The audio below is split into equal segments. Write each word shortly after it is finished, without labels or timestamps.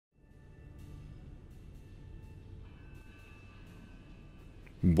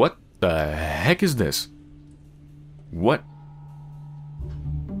What the heck is this? What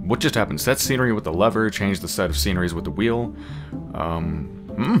just happened? Set scenery with the lever, change the set of sceneries with the wheel.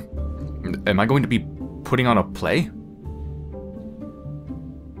 Am I going to be putting on a play?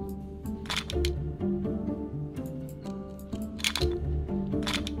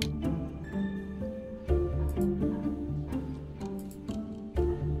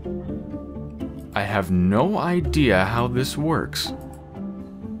 I have no idea how this works.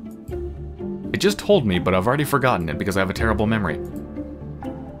 It just told me, but I've already forgotten it because I have a terrible memory.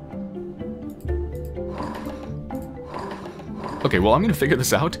 Okay, well, I'm gonna figure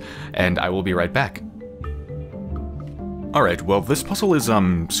this out, and I will be right back. Alright, well, this puzzle is,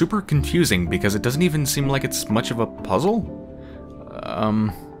 super confusing because it doesn't even seem like it's much of a puzzle.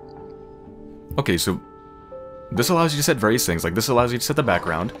 Okay, so this allows you to set various things, like this allows you to set the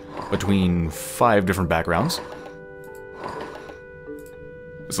background between 5 different backgrounds.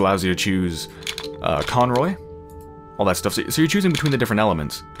 This allows you to choose Conroy, all that stuff. So you're choosing between the different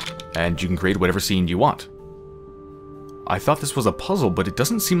elements, and you can create whatever scene you want. I thought this was a puzzle, but it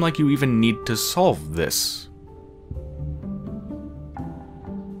doesn't seem like you even need to solve this.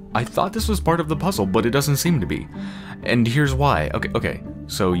 I thought this was part of the puzzle, but it doesn't seem to be. And here's why. Okay.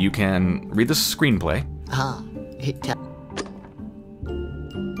 So you can read the screenplay.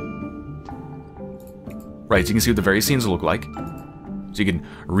 Right, so you can see what the various scenes look like. So you can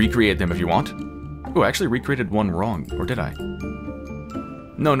recreate them if you want. Oh, I actually recreated one wrong. Or did I?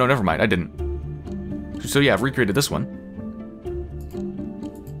 No, never mind. I didn't. So yeah, I've recreated this one.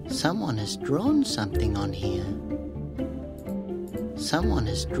 Someone has drawn something on here. Someone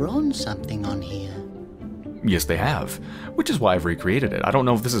has drawn something on here. Yes, they have. Which is why I've recreated it. I don't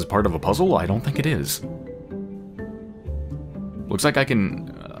know if this is part of a puzzle. I don't think it is. Looks like I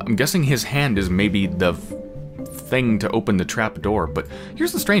can... I'm guessing his hand is maybe the thing to open the trap door, but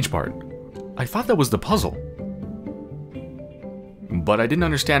here's the strange part. I thought that was the puzzle. But I didn't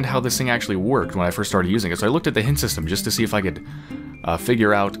understand how this thing actually worked when I first started using it, so I looked at the hint system just to see if I could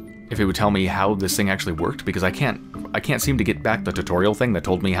figure out if it would tell me how this thing actually worked, because I can't seem to get back the tutorial thing that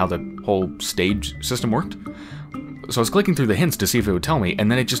told me how the whole stage system worked. So I was clicking through the hints to see if it would tell me, and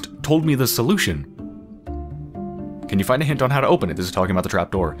then it just told me the solution. Can you find a hint on how to open it? This is talking about the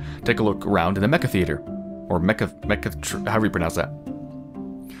trapdoor. Take a look around in the Mecha Theater. Or however you pronounce that.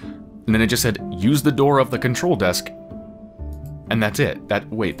 And then it just said, use the door of the control desk. And that's it.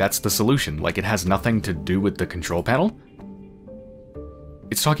 Wait, that's the solution. Like, it has nothing to do with the control panel?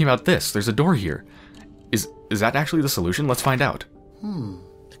 It's talking about this. There's a door here. Is that actually the solution? Let's find out.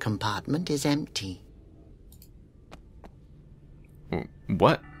 The compartment is empty.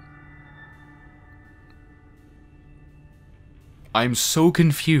 What? I'm so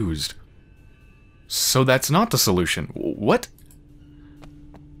confused. So that's not the solution. What?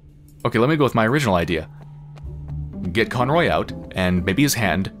 Okay, let me go with my original idea. Get Conroy out, and maybe his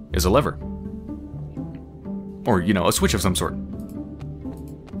hand is a lever. Or, you know, a switch of some sort.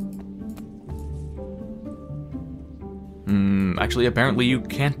 Actually, apparently you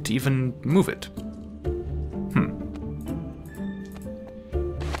can't even move it.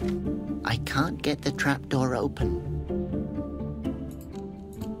 I can't get the trapdoor open.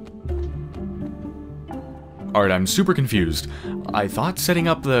 Alright, I'm super confused. I thought setting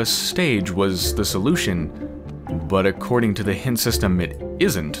up the stage was the solution, but according to the hint system, it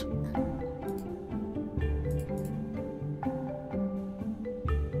isn't.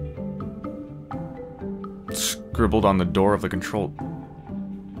 Scribbled on the door of the control...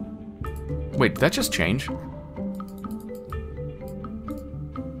 Wait, did that just change?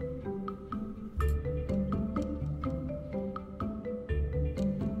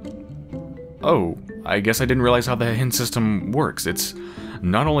 Oh, I guess I didn't realize how the hint system works. It's...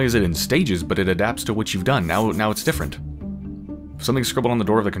 Not only is it in stages, but it adapts to what you've done. Now it's different. Something scribbled on the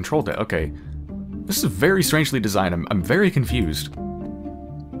door of the control deck. Okay. This is very strangely designed. I'm very confused.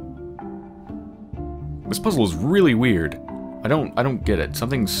 This puzzle is really weird. I don't get it.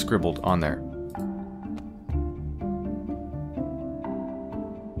 Something's scribbled on there.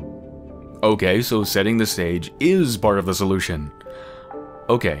 Okay, so setting the stage is part of the solution.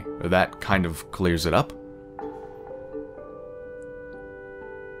 Okay, that kind of clears it up.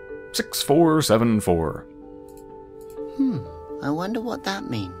 6474. I wonder what that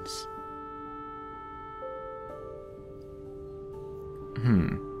means.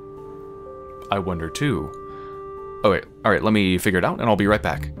 I wonder too. Oh wait, alright, let me figure it out and I'll be right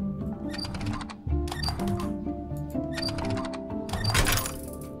back.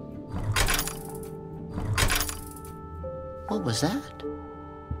 What was that?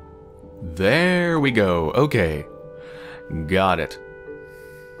 There we go. Okay. Got it.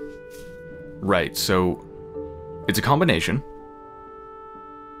 Right, so it's a combination.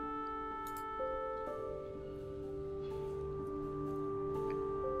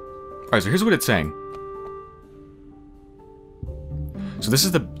 Alright, so here's what it's saying. So this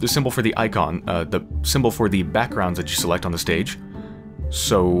is the symbol for the icon, the symbol for the backgrounds that you select on the stage.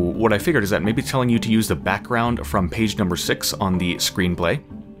 So what I figured is that maybe telling you to use the background from page number 6 on the screenplay.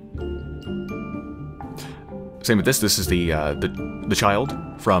 Same with this. This is the child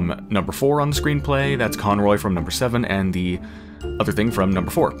from number 4 on the screenplay. That's Conroy from number 7, and the other thing from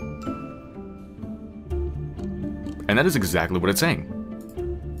number 4. And that is exactly what it's saying.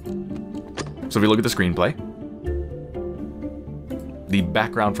 So if you look at the screenplay, the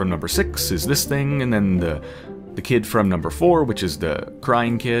background from number 6 is this thing, and then the kid from number 4, which is the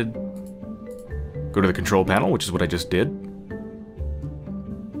crying kid. Go to the control panel, which is what I just did.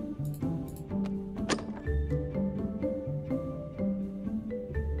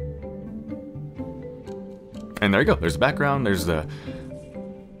 And there you go. There's the background. There's the...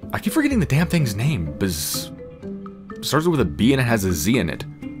 I keep forgetting the damn thing's name. Starts with a B and it has a Z in it.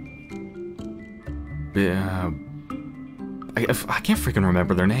 I can't freaking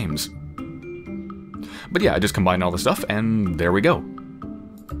remember their names. But yeah, I just combined all the stuff, and there we go.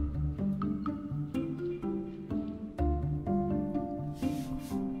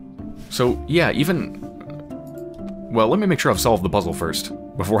 So, yeah, even... Well, let me make sure I've solved the puzzle first,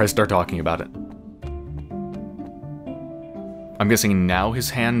 before I start talking about it. I'm guessing now his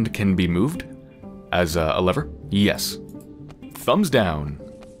hand can be moved as a lever? Yes. Thumbs down.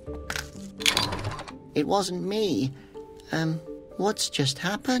 It wasn't me. What's just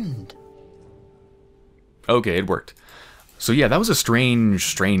happened? Okay, it worked. So yeah, that was a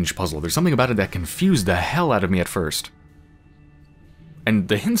strange puzzle. There's something about it that confused the hell out of me at first. And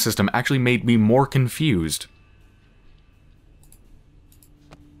the hint system actually made me more confused.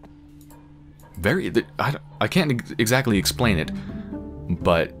 I can't exactly explain it,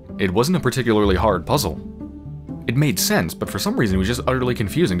 but it wasn't a particularly hard puzzle. It made sense, but for some reason it was just utterly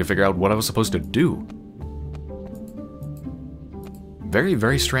confusing to figure out what I was supposed to do. Very,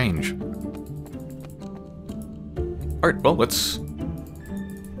 very strange. Alright, well, let's...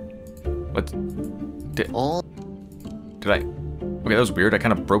 Did I... Okay, that was weird. I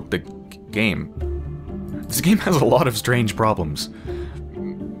kind of broke the game. This game has a lot of strange problems.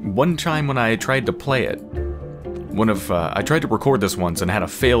 One time when I tried to play it, I tried to record this once and had a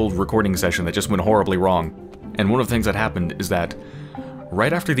failed recording session that just went horribly wrong. And one of the things that happened is that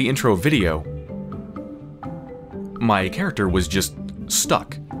right after the intro video, my character was just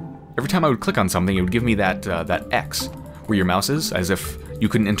stuck. Every time I would click on something, it would give me that X, where your mouse is, as if you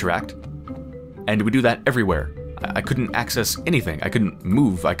couldn't interact. And it would do that everywhere. I couldn't access anything. I couldn't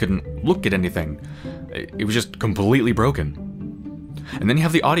move. I couldn't look at anything. It was just completely broken. And then you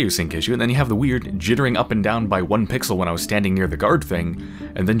have the audio sync issue, and then you have the weird jittering up and down by 1 pixel when I was standing near the guard thing,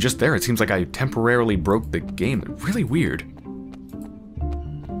 and then just there, it seems like I temporarily broke the game. Really weird.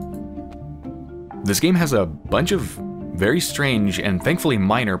 This game has a bunch of very strange and thankfully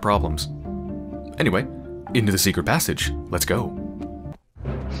minor problems. Anyway, into the secret passage. Let's go.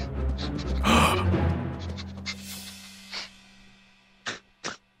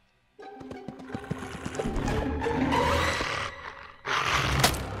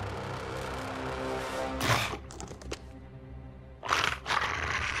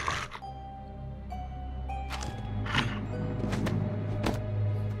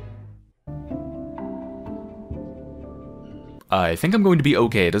 I think I'm going to be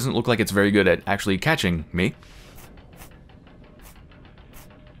okay. It doesn't look like it's very good at actually catching me.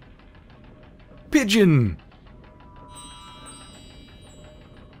 Pigeon!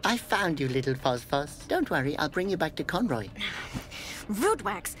 I found you, little Fuzz. Don't worry, I'll bring you back to Conroy.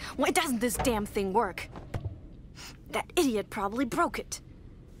 Rootwax, why doesn't this damn thing work? That idiot probably broke it.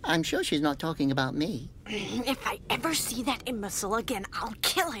 I'm sure she's not talking about me. If I ever see that imbecile again, I'll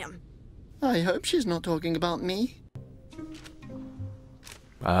kill him. I hope she's not talking about me.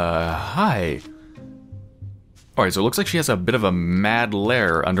 Hi. Alright, so it looks like she has a bit of a mad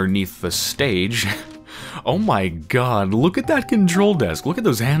lair underneath the stage. Oh my god, look at that control desk. Look at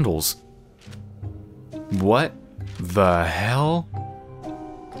those handles. What the hell?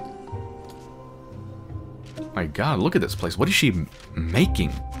 My god, look at this place. What is she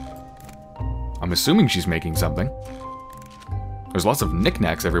making? I'm assuming she's making something. There's lots of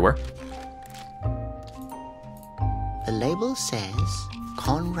knickknacks everywhere. The label says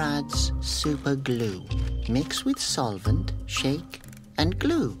Conrad's Super Glue. Mix with solvent, shake, and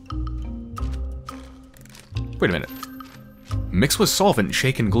glue. Wait a minute. Mix with solvent,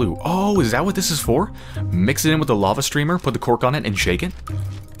 shake, and glue. Oh, is that what this is for? Mix it in with the lava streamer, put the cork on it, and shake it?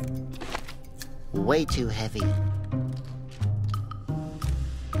 Way too heavy.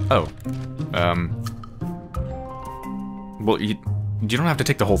 Oh. Well, you don't have to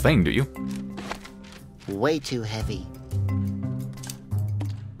take the whole thing, do you? Way too heavy.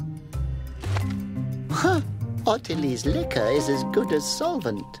 Huh! Ottilie's liquor is as good as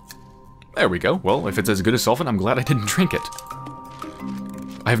solvent. There we go. Well, if it's as good as solvent, I'm glad I didn't drink it.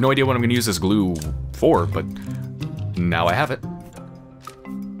 I have no idea what I'm going to use this glue for, but now I have it.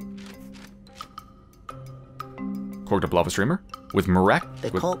 Corked up lava streamer with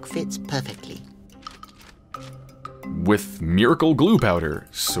The cork fits perfectly. with miracle glue powder.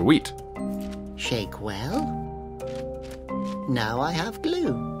 Sweet. Shake well. Now I have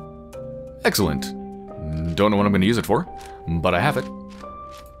glue. Excellent. Don't know what I'm going to use it for, but I have it.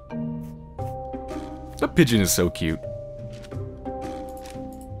 The pigeon is so cute.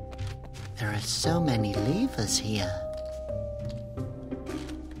 There are so many levers here.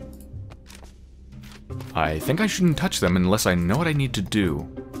 I think I shouldn't touch them unless I know what I need to do.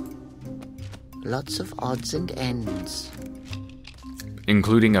 Lots of odds and ends.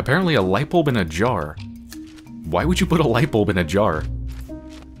 Including apparently a light bulb in a jar. Why would you put a light bulb in a jar?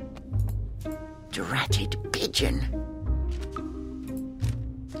 Dratted pigeon.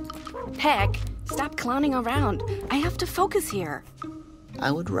 Peck, stop clowning around. I have to focus here.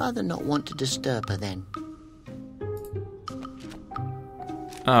 I would rather not want to disturb her then.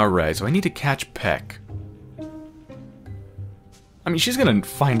 Alright, so I need to catch Peck. I mean, she's gonna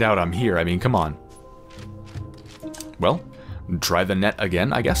find out I'm here. I mean, come on. Well, try the net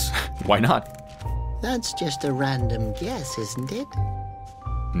again, I guess. Why not? That's just a random guess, isn't it?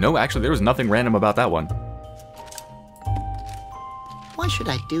 No, actually, there was nothing random about that one. Why should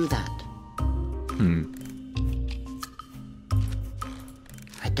I do that?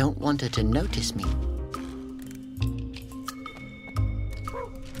 I don't want her to notice me.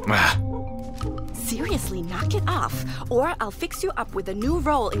 Ah, Seriously, knock it off, or I'll fix you up with a new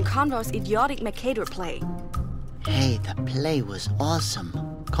role in Conroy's idiotic Mercator play. Hey, the play was awesome.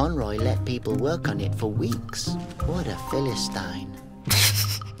 Conroy let people work on it for weeks. What a Philistine.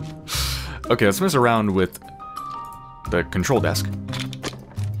 okay, let's mess around with the control desk.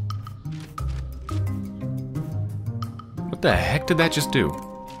 What the heck did that just do?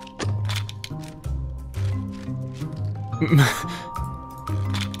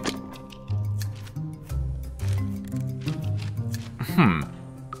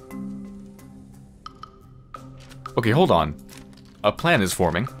 Okay, hold on. A plan is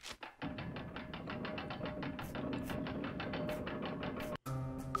forming.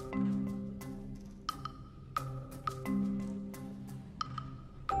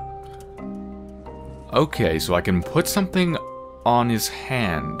 Okay, so I can put something on his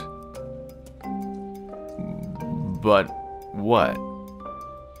hand. But what?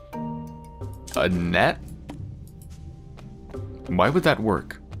 A net? Why would that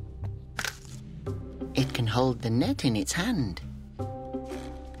work? It can hold the net in its hand.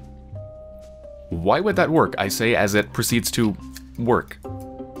 Why would that work? I say as it proceeds to work.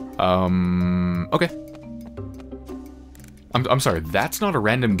 Okay. I'm sorry, that's not a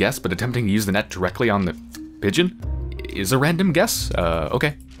random guess, but attempting to use the net directly on the pigeon is a random guess?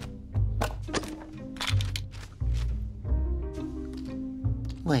 Okay.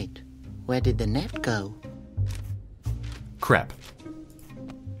 Wait, where did the net go? Crap.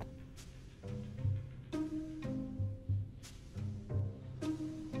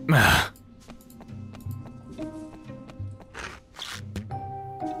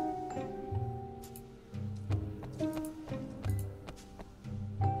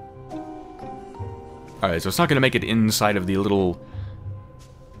 Alright, so it's not going to make it inside of the little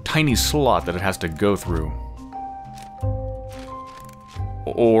tiny slot that it has to go through.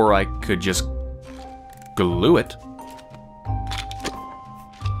 Or I could just glue it.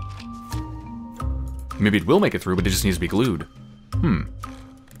 Maybe it will make it through, but it just needs to be glued.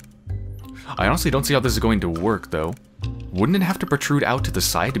 I honestly don't see how this is going to work, though. Wouldn't it have to protrude out to the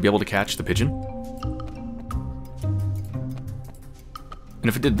side to be able to catch the pigeon? And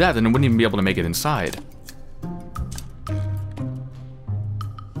if it did that, then it wouldn't even be able to make it inside.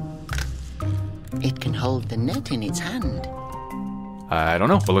 It can hold the net in its hand. I don't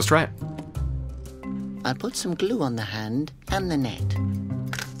know, but let's try it. I'll put some glue on the hand and the net.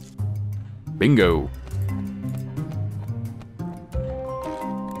 Bingo.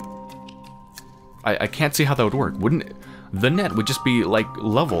 I can't see how that would work. Wouldn't it? The net would just be, like,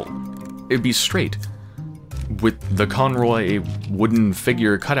 level. It'd be straight. With the Conroy wooden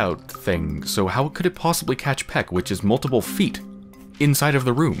figure cutout thing. So how could it possibly catch Peck, which is multiple feet inside of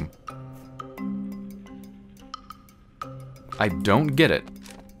the room? I don't get it.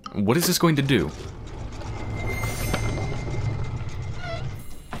 What is this going to do?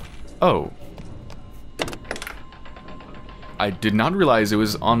 Oh. I did not realize it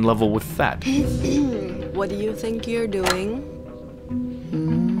was on level with that. What do you think you're doing?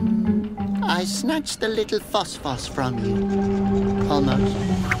 I snatched the little phosphos from you. Almost.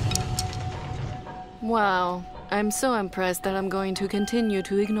 Wow, I'm so impressed that I'm going to continue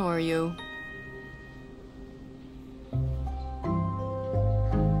to ignore you.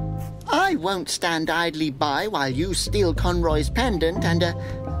 I won't stand idly by while you steal Conroy's pendant and,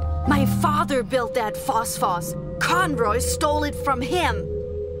 My father built that phosphos. Conroy stole it from him.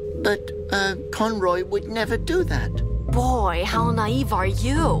 But, Conroy would never do that. Boy, how naive are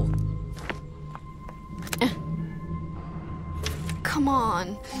you? Come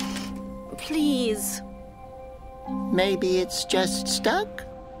on. Please. Maybe it's just stuck?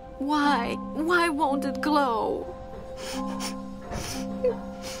 Why? Why won't it glow?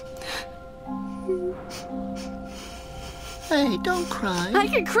 Hey, don't cry. I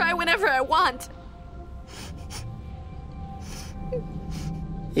can cry whenever I want.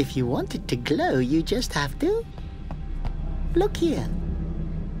 If you want it to glow, you just have to. Look here.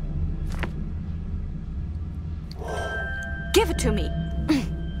 Give it to me.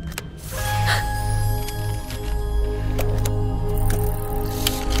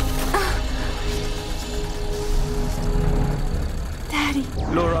 Daddy.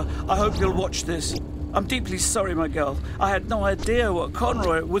 Laura, I hope you'll watch this. I'm deeply sorry, my girl. I had no idea what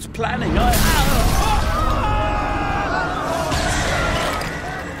Conroy was planning.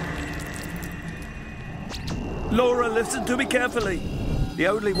 Laura, listen to me carefully. The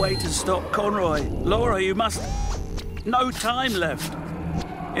only way to stop Conroy... Laura, you must... No time left.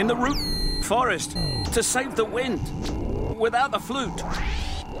 In the Rootforest, to save the wind. Without the flute.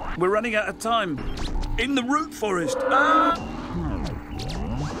 We're running out of time. In the Rootforest.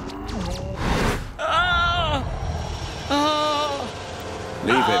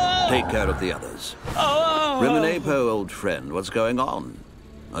 Leave him. Take care of the others. Rimenepo, old friend, what's going on?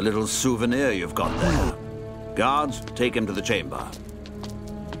 A little souvenir you've got there. Guards, take him to the chamber.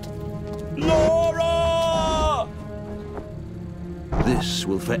 Laura! This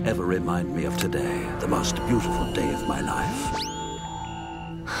will forever remind me of today, the most beautiful day of my life.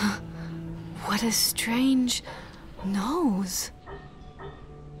 What a strange nose.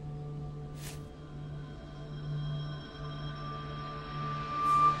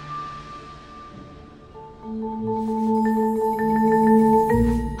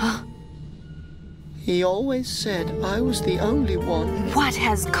 He always said I was the only one. What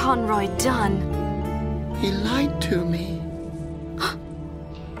has Conroy done? He lied to me.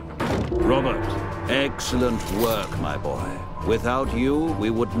 Robert, excellent work, my boy. Without you, we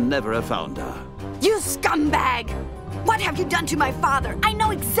would never have found her. You scumbag! What have you done to my father? I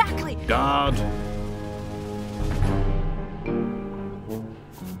know exactly. Guard!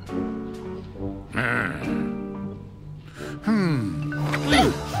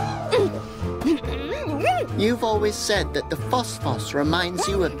 You've always said that the phosphos reminds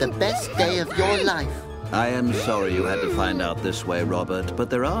you of the best day of your life. I am sorry you had to find out this way, Robert,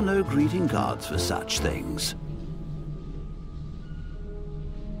 but there are no greeting cards for such things.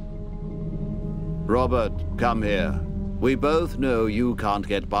 Robert, come here. We both know you can't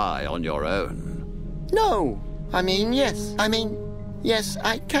get by on your own. No. Yes,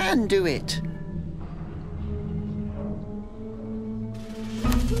 I can do it.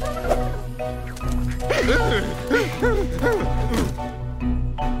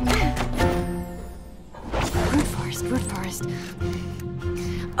 Rootforest.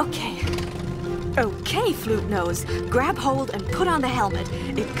 Okay, Flute Nose. Grab hold and put on the helmet.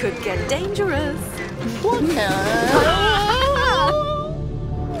 It could get dangerous. What?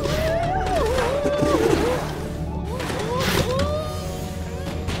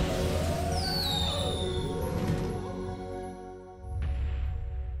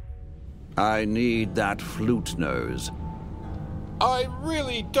 I need that flute nose. I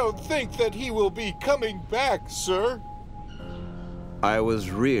really don't think that he will be coming back, sir. I was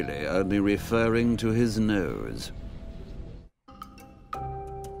really only referring to his nose.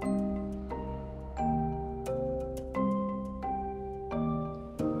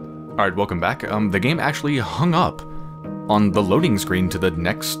 Alright, welcome back. The game actually hung up on the loading screen to the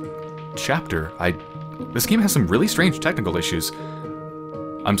next chapter. This game has some really strange technical issues.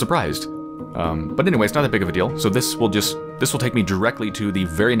 I'm surprised. But anyway, it's not that big of a deal. So this will take me directly to the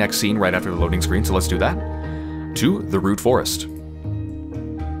very next scene right after the loading screen. So let's do that. To the Rootforest.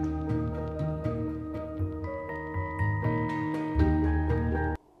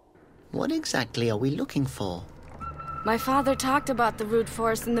 What exactly are we looking for? My father talked about the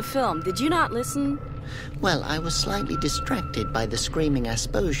Rootforest in the film. Did you not listen? Well, I was slightly distracted by the screaming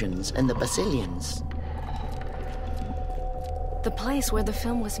Asposians and the Basilians. The place where the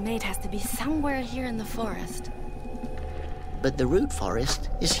film was made has to be somewhere here in the forest. But the Rootforest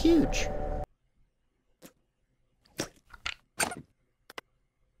is huge.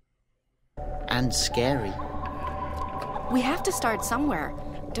 And scary. We have to start somewhere.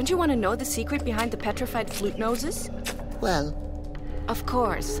 Don't you want to know the secret behind the petrified flute noses? Well... Of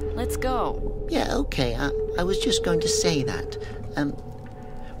course. Let's go. Yeah, okay. I was just going to say that.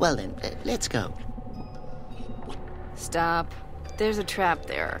 Well then, let's go. Stop. There's a trap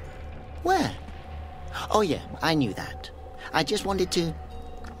there. Where? Oh yeah, I knew that. I just wanted to...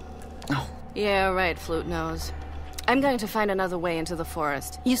 Oh. Yeah, right, Flute Nose. I'm going to find another way into the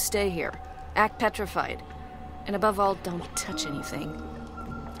forest. You stay here. Act petrified. And above all, don't touch anything.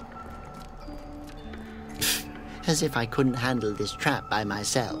 As if I couldn't handle this trap by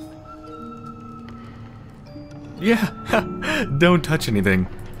myself. Yeah, don't touch anything.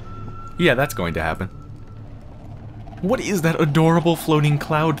 Yeah, that's going to happen. What is that adorable floating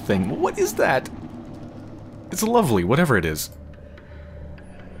cloud thing? What is that? It's lovely, whatever it is.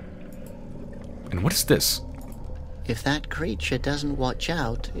 And what is this? If that creature doesn't watch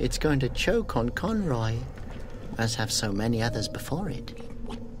out, it's going to choke on Conroy, as have so many others before it.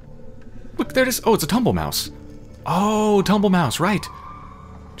 Look, there it is. Oh, it's a tumble mouse. Oh, tumble mouse, right.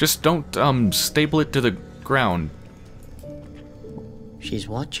 Just don't, staple it to the ground. She's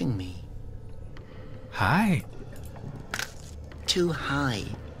watching me. Hi. Too high.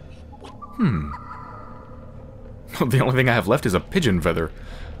 The only thing I have left is a pigeon feather.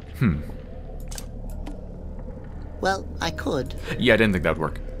 Well, I could. Yeah, I didn't think that would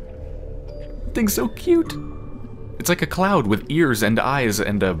work. Thing's so cute. It's like a cloud with ears and eyes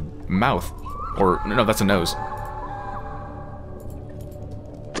and a mouth. Or, no, that's a nose.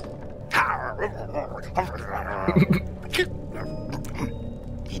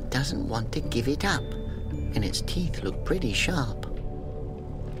 It doesn't want to give it up, and its teeth look pretty sharp.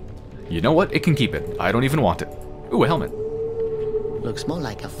 You know what? It can keep it. I don't even want it. Ooh, a helmet. Looks more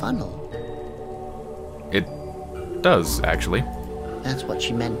like a funnel. It does, actually. That's what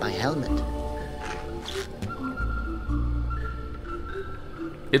she meant by helmet.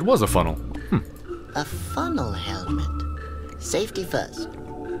 It was a funnel. A funnel helmet. Safety first.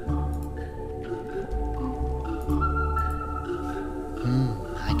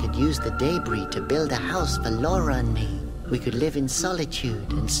 I could use the debris to build a house for Laura and me. We could live in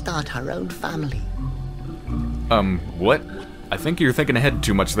solitude and start our own family. What? I think you're thinking ahead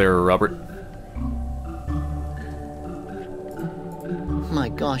too much there, Robert. My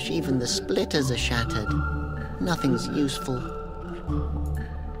gosh, even the splitters are shattered. Nothing's useful.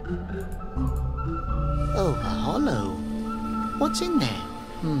 Oh, a hollow. What's in there?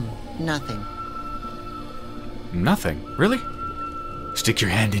 Nothing. Nothing? Really? Stick your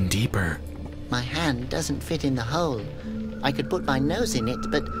hand in deeper. My hand doesn't fit in the hole. I could put my nose in it,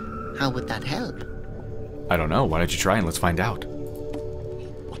 but how would that help? I don't know. Why don't you try and let's find out.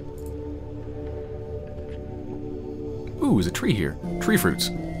 Ooh, there's a tree here. Tree fruits.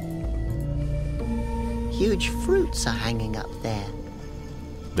 Huge fruits are hanging up there.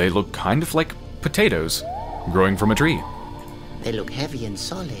 They look kind of like potatoes growing from a tree. They look heavy and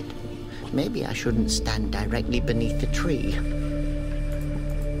solid. Maybe I shouldn't stand directly beneath the tree.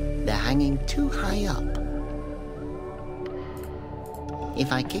 They're hanging too high up.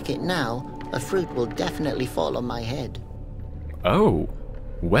 If I kick it now, a fruit will definitely fall on my head. Oh,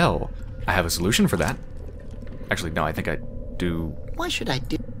 well, I have a solution for that. Actually, no, I think I do... Why should I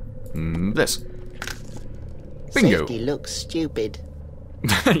do... this. Bingo. Safety looks stupid.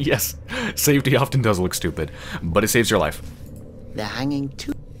 Yes, safety often does look stupid, but it saves your life. They're hanging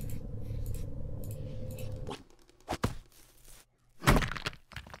too...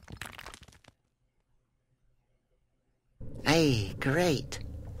 Hey, great.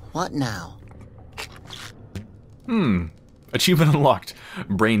 What now? Achievement unlocked.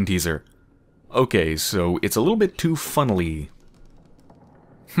 Brain teaser. Okay, so it's a little bit too funnily.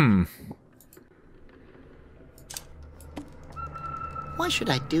 Why should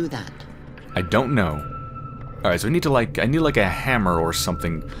I do that? I don't know. Alright, so I need like a hammer or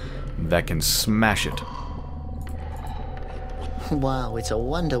something that can smash it. Wow, it's a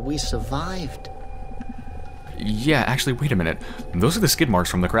wonder we survived. Yeah, actually, wait a minute. Those are the skid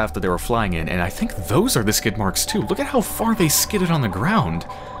marks from the craft that they were flying in, and I think those are the skid marks too. Look at how far they skidded on the ground.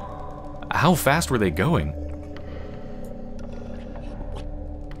 How fast were they going?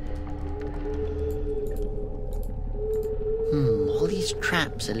 All these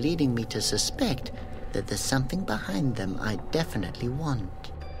traps are leading me to suspect that there's something behind them I definitely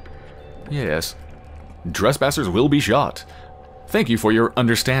want. Yes. Trespassers will be shot. Thank you for your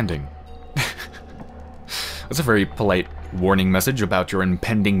understanding. That's a very polite warning message about your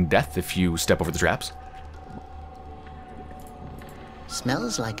impending death if you step over the traps.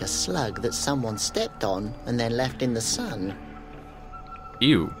 Smells like a slug that someone stepped on and then left in the sun.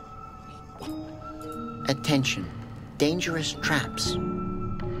 Ew. Attention. Dangerous traps.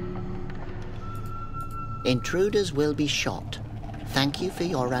 Intruders will be shot. Thank you for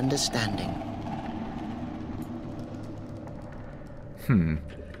your understanding.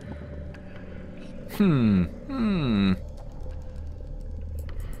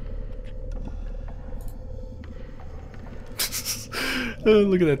 Oh,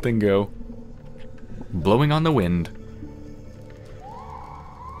 look at that thing go. Blowing on the wind.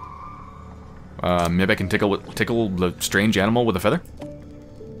 Maybe I can tickle the strange animal with a feather?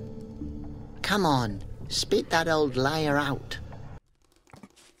 Come on, spit that old liar out.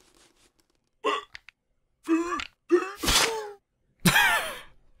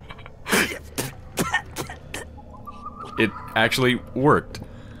 It actually worked.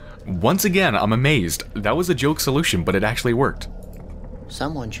 Once again, I'm amazed. That was a joke solution, but it actually worked.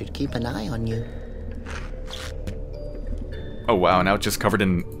 Someone should keep an eye on you. Oh wow, now it's just covered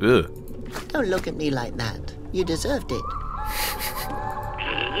in... Ugh. Don't look at me like that. You deserved it.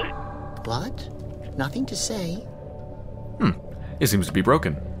 What? Nothing to say? It seems to be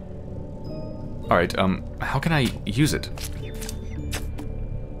broken. Alright, how can I use it?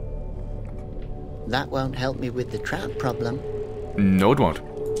 That won't help me with the trap problem. No, it won't.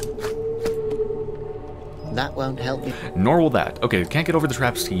 That won't help me. Nor will that. Okay, can't get over the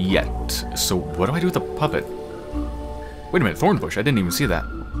traps yet. So what do I do with the puppet? Wait a minute, thorn bush. I didn't even see that.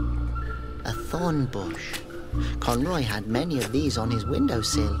 A thorn bush. Conroy had many of these on his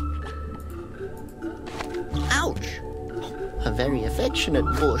windowsill. Ouch! A very affectionate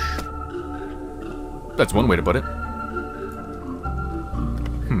bush. That's one way to put it.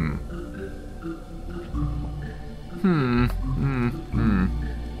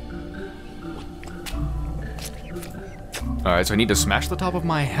 Alright, so I need to smash the top of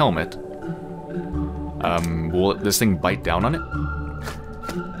my helmet. Will this thing bite down on it?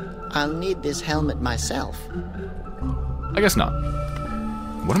 I'll need this helmet myself. I guess not.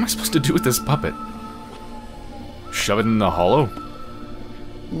 What am I supposed to do with this puppet? Shove it in the hollow?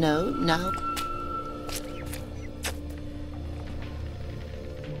 No, now.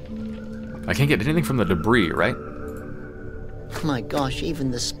 I can't get anything from the debris, right? My gosh,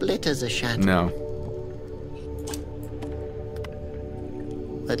 even the splitters are shattered. No.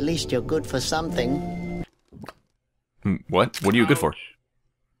 At least you're good for something. What? What are you good for?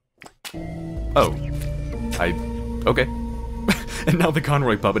 Oh. Okay. And now the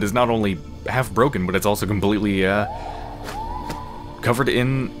Conroy puppet is not only half broken, but it's also completely, covered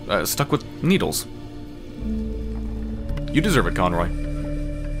in, stuck with needles. You deserve it, Conroy.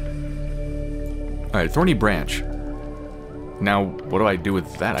 Alright, thorny branch. Now, what do I do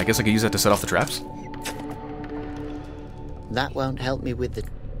with that? I guess I could use that to set off the traps? That won't help me with the...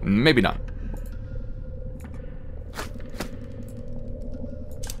 Maybe not.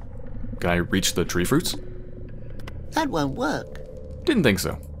 Can I reach the tree fruits? That won't work. Didn't think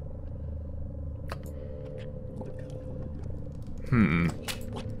so.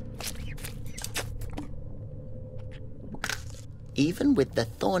 Even with the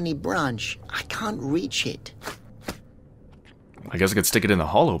thorny branch, I can't reach it. I guess I could stick it in the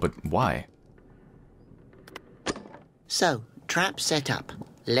hollow, but why? So, trap set up.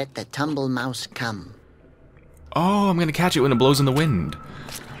 Let the tumble mouse come. Oh, I'm gonna catch it when it blows in the wind.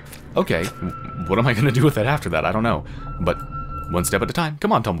 Okay, what am I gonna do with it after that? I don't know. But one step at a time.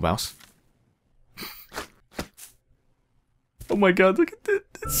 Come on, Tumble Mouse. Oh my god, look at that.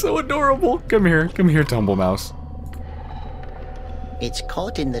 It's so adorable. Come here, Tumble Mouse. It's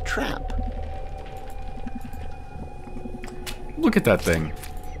caught in the trap. Look at that thing.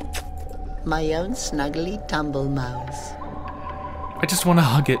 My own snuggly tumble mouse. I just want to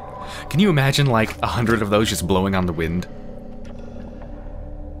hug it. Can you imagine like 100 of those just blowing on the wind?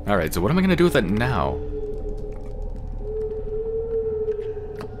 Alright, so what am I going to do with it now?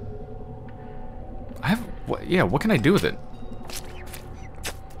 What can I do with it?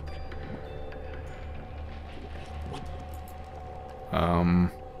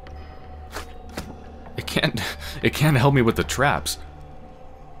 It can't help me with the traps.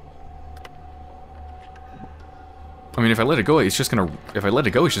 I mean, if I let it go, it's just gonna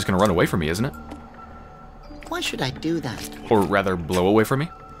run away from me, isn't it? Why should I do that? Or rather, blow away from me?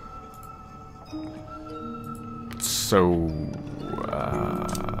 So,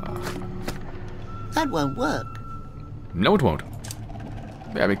 That won't work. No, it won't.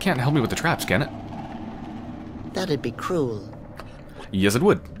 I mean, it can't help me with the traps, can it? That'd be cruel. Yes, it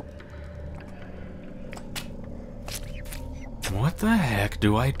would. What the heck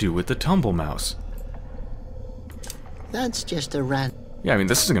do I do with the tumble mouse? That's just a ran. Yeah, I mean,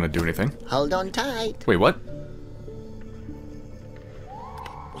 this isn't gonna do anything. Hold on tight. Wait, what?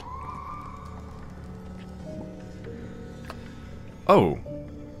 Oh.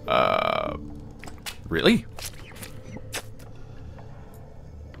 Really?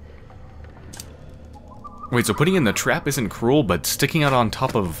 Wait, so putting in the trap isn't cruel, but sticking out on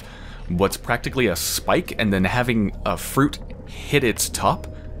top of what's practically a spike and then having a fruit hit its top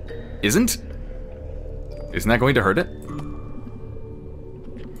isn't? Isn't that going to hurt it?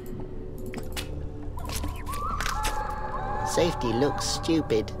 Safety looks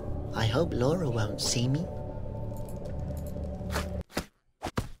stupid. I hope Laura won't see me.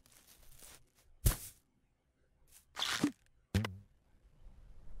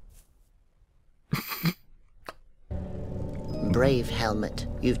 Brave Helmet.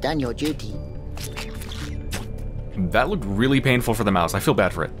 You've done your duty. That looked really painful for the mouse. I feel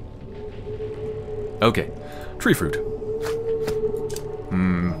bad for it. Okay. Tree fruit.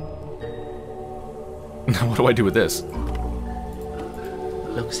 Now what do I do with this?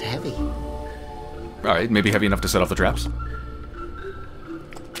 Looks heavy. Alright, maybe heavy enough to set off the traps.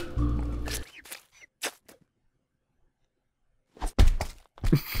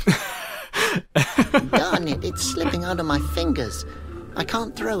 Darn it, it's slipping out of my fingers. I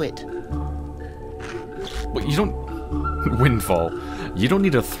can't throw it. But you don't... Windfall. You don't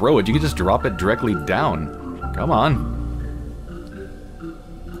need to throw it, you can just drop it directly down. Come on.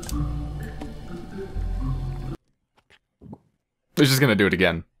 It's just gonna do it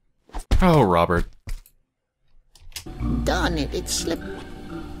again. Oh, Robert. Darn it, it's slipped.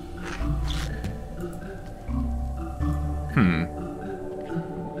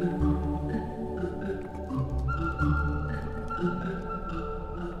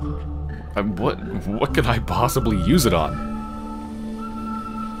 What could I possibly use it on?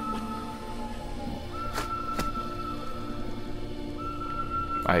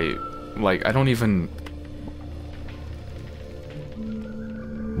 I don't even...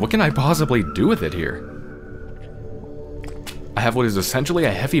 What can I possibly do with it here? I have what is essentially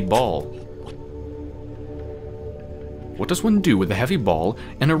a heavy ball. What does one do with a heavy ball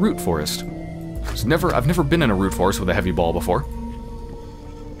in a root forest? I've never been in a root forest with a heavy ball before.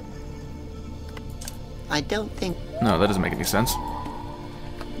 I don't think... No, that doesn't make any sense.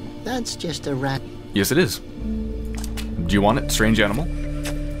 That's just a rat. Yes, it is. Do you want it, strange animal?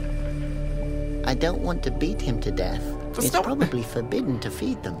 I don't want to beat him to death. It's probably forbidden to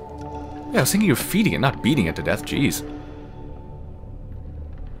feed them. Yeah, I was thinking of feeding it, not beating it to death. Jeez.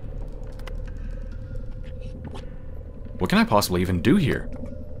 What can I possibly even do here?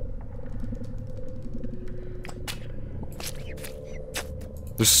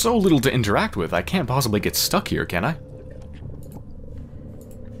 There's so little to interact with, I can't possibly get stuck here, can I?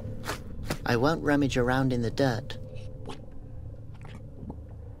 I won't rummage around in the dirt.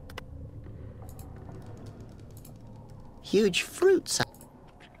 Huge fruits.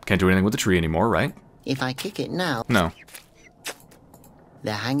 Can't do anything with the tree anymore, right? If I kick it now... No.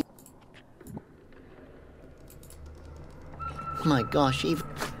 They're hanging... My gosh, even...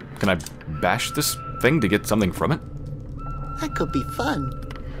 Can I bash this thing to get something from it? That could be fun.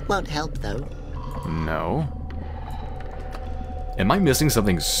 Won't help, though. No. Am I missing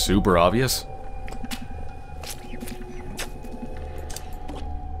something super obvious?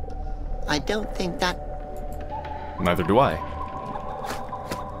 I don't think that... Neither do I.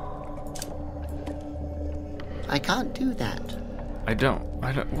 I can't do that. I don't,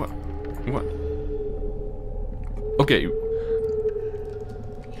 what? Okay.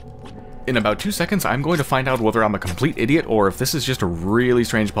 In about 2 seconds, I'm going to find out whether I'm a complete idiot or if this is just a really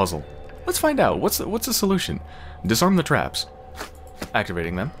strange puzzle. Let's find out. What's the solution? Disarm the traps.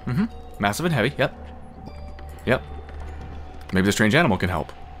 Activating them. Massive and heavy. Yep. Yep. Maybe the strange animal can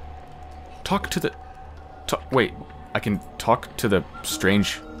help. Talk to the... Wait. I can talk to the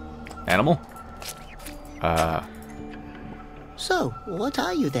strange animal? So, what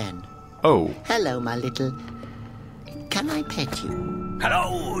are you then? Oh. Hello, my little... Can I pet you?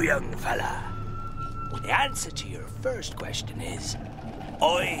 Hello, young fella. The answer to your first question is...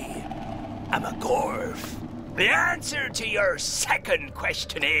 I am a dwarf. The answer to your second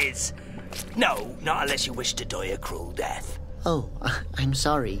question is... No, not unless you wish to die a cruel death. Oh, I'm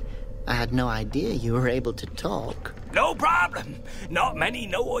sorry. I had no idea you were able to talk. No problem. Not many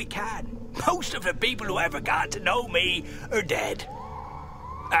know I can. Most of the people who ever got to know me are dead.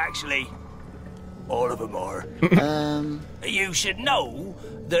 Actually, All of them are. You should know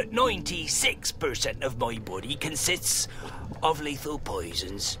that 96% of my body consists of lethal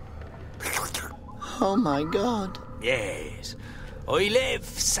poisons. Oh my god. Yes. I live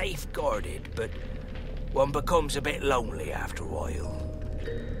safeguarded, but one becomes a bit lonely after a while.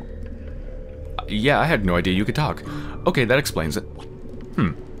 Yeah, I had no idea you could talk. Okay, that explains it.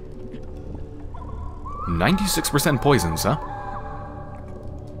 96% poisons, huh?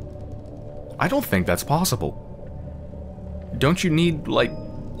 I don't think that's possible. Don't you need, like...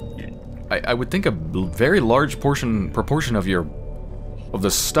 I would think a very large proportion of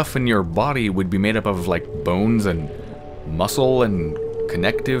the stuff in your body would be made up of, like, bones and muscle and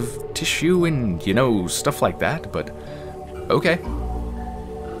connective tissue and, you know, stuff like that, but... Okay.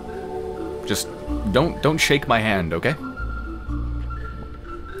 Just don't shake my hand, okay?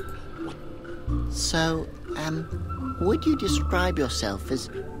 So, would you describe yourself as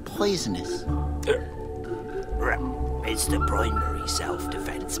poisonous? It's the primary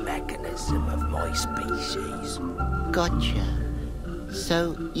self-defense mechanism of my species. Gotcha.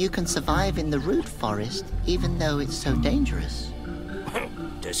 So, you can survive in the Rootforest even though it's so dangerous?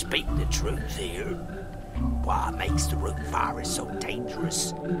 To speak the truth here, what makes the Rootforest so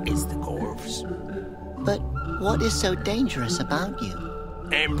dangerous is the corvs. But what is so dangerous about you?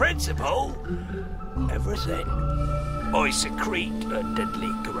 In principle, everything. I secrete a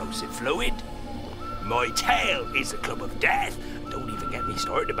deadly corrosive fluid. My tail is a club of death. Don't even get me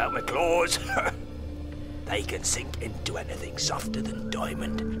started about my claws. They can sink into anything softer than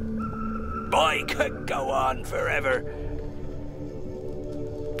diamond. I could go on forever.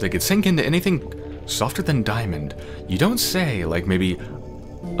 They could sink into anything softer than diamond. You don't say, like maybe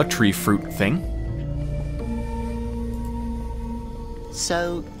a tree fruit thing?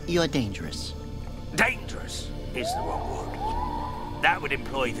 So, you're dangerous? Dangerous is the wrong word. That would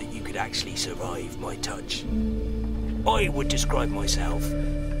imply that you could actually survive my touch. I would describe myself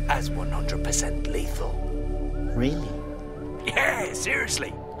as 100% lethal. Really? Yeah,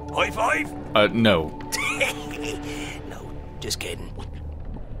 seriously. High five? No. No, just kidding.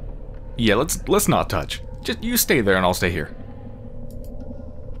 Yeah, let's not touch. Just you stay there and I'll stay here.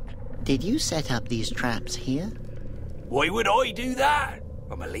 Did you set up these traps here? Why would I do that?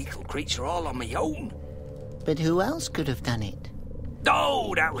 I'm a lethal creature all on my own. But who else could have done it?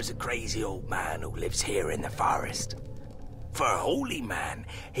 Oh, that was a crazy old man who lives here in the forest. For a holy man,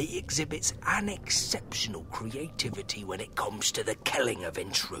 he exhibits an exceptional creativity when it comes to the killing of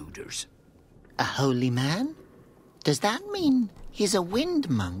intruders. A holy man? Does that mean he's a wind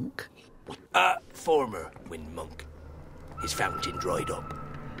monk? Former wind monk. His fountain dried up.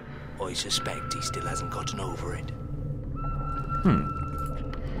 I suspect he still hasn't gotten over it.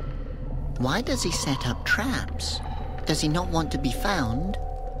 Why does he set up traps? Does he not want to be found?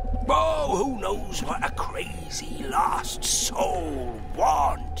 Oh, who knows what a crazy lost soul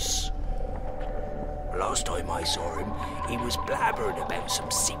wants? Last time I saw him, he was blabbering about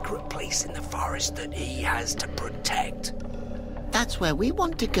some secret place in the forest that he has to protect. That's where we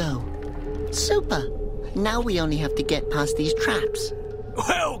want to go. Super. Now we only have to get past these traps.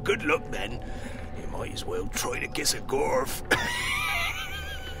 Well, good luck then. You might as well try to kiss a gorf.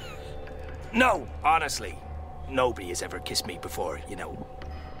 No, honestly. Nobody has ever kissed me before, you know.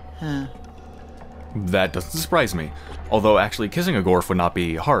 That doesn't surprise me. Although actually kissing a gorf would not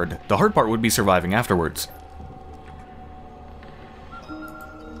be hard. The hard part would be surviving afterwards.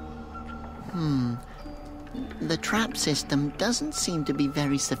 The trap system doesn't seem to be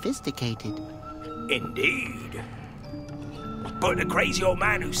very sophisticated. Indeed. But the crazy old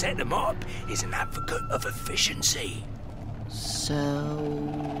man who set them up is an advocate of efficiency.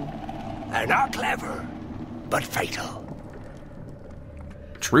 So... They're not clever, but fatal.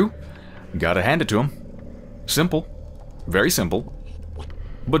 True. Gotta hand it to him. Simple. Very simple.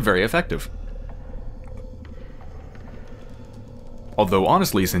 But very effective. Although,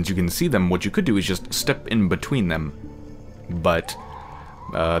 honestly, since you can see them, what you could do is just step in between them. But,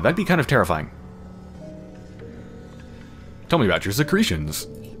 that'd be kind of terrifying. Tell me about your secretions.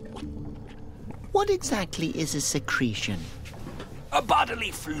 What exactly is a secretion? A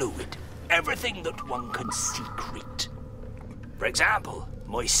bodily fluid. Everything that one can secrete. For example,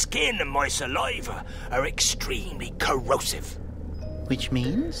 my skin and my saliva are extremely corrosive. Which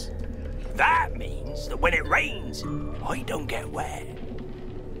means? That means that when it rains, I don't get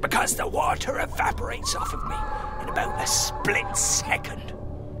wet. Because the water evaporates off of me in about a split second.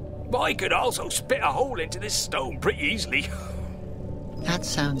 I could also spit a hole into this stone pretty easily. That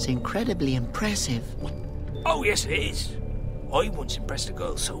sounds incredibly impressive. Oh, yes it is. I once impressed a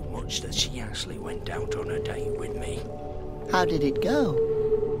girl so much that she actually went out on a date with me. How did it go?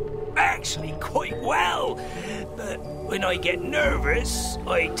 actually quite well. But when I get nervous,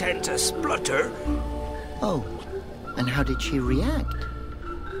 I tend to splutter. Oh, and how did she react?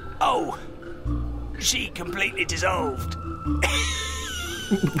 Oh, she completely dissolved.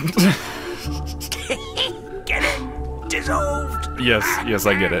 Get it? Dissolved? Yes,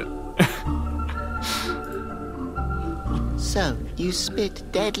 I get it. So, you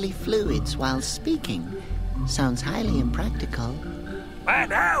spit deadly fluids while speaking. Sounds highly impractical. Ah,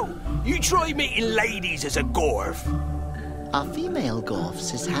 now, you try meeting ladies as a gorf. Are female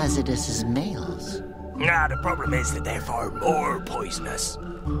gorfs as hazardous as males? Nah, the problem is that they're far more poisonous.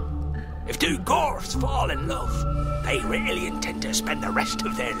 If two gorfs fall in love, they really intend to spend the rest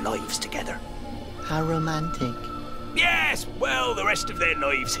of their lives together. How romantic. Yes, well, the rest of their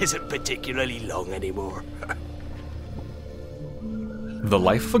lives isn't particularly long anymore. The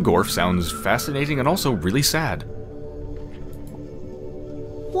life of a Gorf sounds fascinating and also really sad.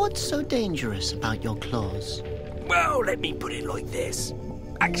 What's so dangerous about your claws? Well, let me put it like this.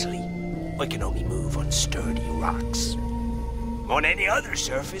 Actually, I can only move on sturdy rocks. On any other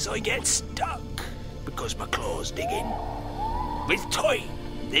surface, I get stuck because my claws dig in. With time,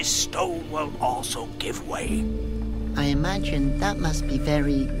 this stone will also give way. I imagine that must be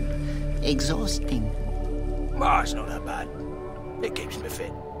very exhausting. Oh, it's not that bad. It keeps me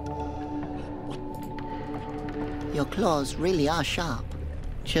fit. Your claws really are sharp.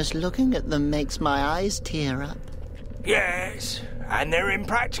 Just looking at them makes my eyes tear up. Yes, and they're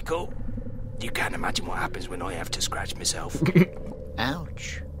impractical. You can't imagine what happens when I have to scratch myself.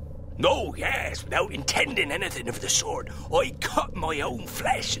 Ouch. No, yes, without intending anything of the sort. I cut my own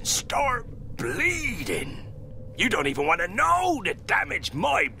flesh and start bleeding. You don't even want to know the damage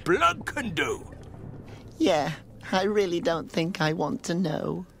my blood can do. Yeah, I really don't think I want to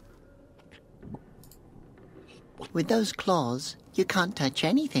know. With those claws, you can't touch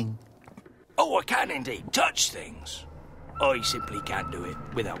anything. Oh, I can indeed touch things. I simply can't do it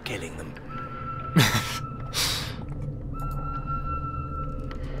without killing them.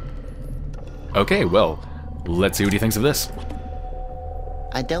 Okay, well, let's see what he thinks of this.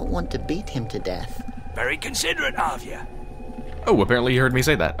 I don't want to beat him to death. Very considerate of you. Oh, apparently you heard me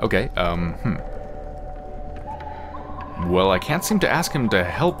say that. Okay, Well, I can't seem to ask him to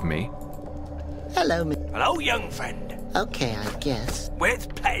help me. Hello, Hello, young friend. Okay, I guess.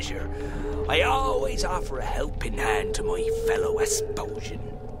 With pleasure. I always offer a helping hand to my fellow Asposian.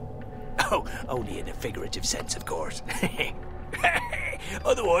 Oh, only in a figurative sense, of course.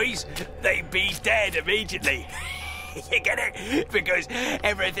 Otherwise, they'd be dead immediately. You get it? Because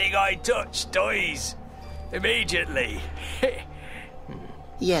everything I touch dies immediately.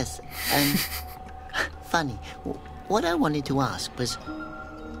 Yes, funny. What I wanted to ask was...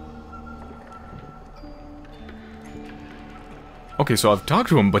 Okay, so I've talked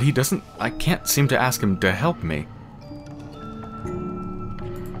to him, but he doesn't... I can't seem to ask him to help me.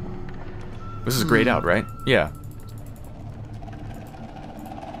 This is grayed out, right? Yeah.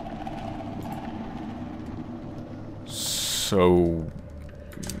 So...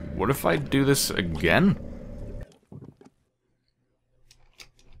 what if I do this again?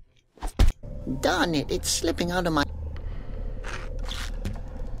 Darn it, it's slipping out of my...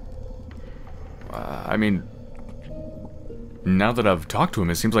 I mean... now that I've talked to him,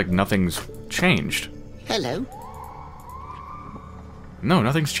 it seems like nothing's changed. Hello? No,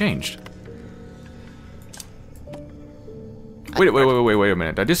 nothing's changed. Wait a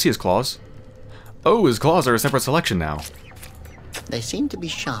minute. I just see his claws. Oh, his claws are a separate selection now. They seem to be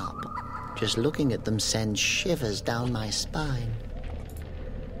sharp. Just looking at them sends shivers down my spine.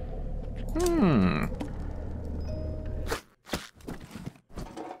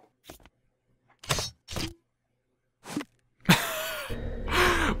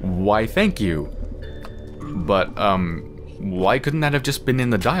 Why, thank you. But, why couldn't that have just been in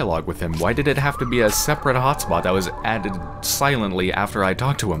the dialogue with him? Why did it have to be a separate hotspot that was added silently after I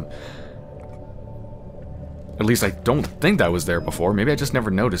talked to him? At least I don't think that was there before. Maybe I just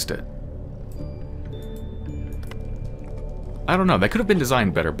never noticed it. I don't know. That could have been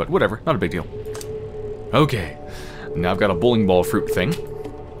designed better, but whatever. Not a big deal. Okay. Now I've got a bowling ball fruit thing.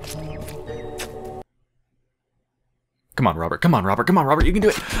 Come on, Robert. Come on, Robert. Come on, Robert. You can do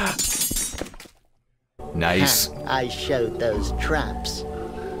it. Nice. I showed those traps.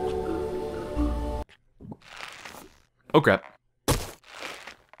 Oh, crap.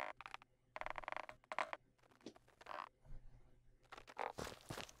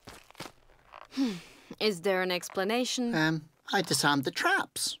 Is there an explanation? I disarmed the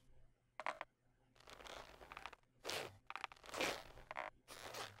traps.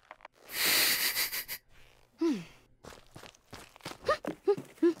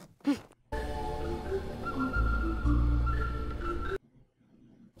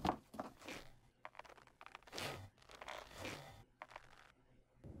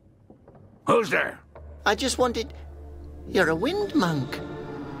 Who's there? I just wanted... You're a wind monk.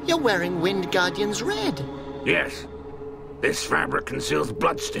 You're wearing Wind Guardian's red. Yes. This fabric conceals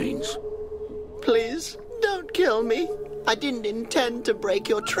bloodstains. Please, don't kill me. I didn't intend to break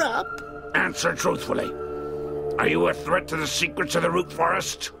your trap. Answer truthfully. Are you a threat to the secrets of the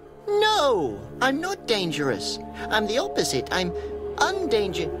Rootforest? No, I'm not dangerous. I'm the opposite. I'm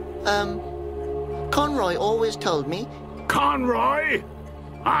Conroy always told me... Conroy?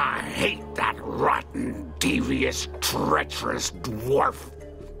 I hate that rotten, devious, treacherous dwarf.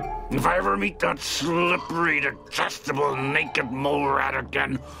 If I ever meet that slippery, detestable, naked mole rat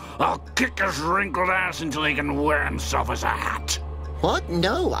again, I'll kick his wrinkled ass until he can wear himself as a hat. What?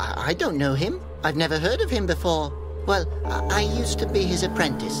 No, I don't know him. I've never heard of him before. Well, I used to be his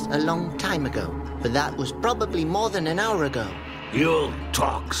apprentice a long time ago, but that was probably more than an hour ago. You'll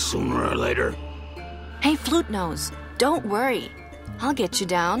talk sooner or later. Hey, Flute Nose, don't worry. I'll get you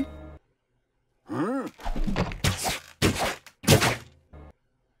down. Huh?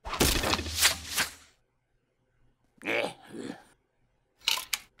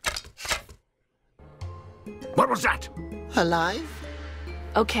 What was that? Alive?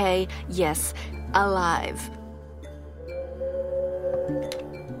 Okay, yes, alive.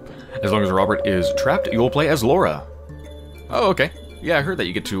 As long as Robert is trapped, you'll play as Laura. Oh, okay. Yeah, I heard that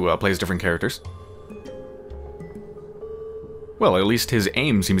you get to play as different characters. Well, at least his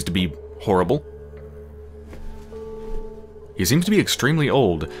aim seems to be horrible. He seems to be extremely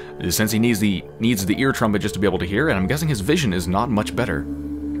old, since he needs the ear trumpet just to be able to hear, and I'm guessing his vision is not much better.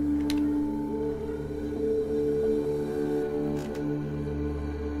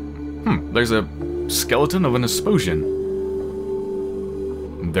 There's a skeleton of an Asposian.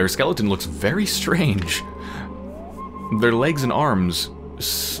 Their skeleton looks very strange. Their legs and arms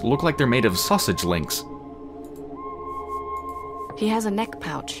look like they're made of sausage links. He has a neck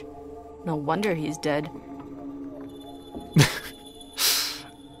pouch. No wonder he's dead.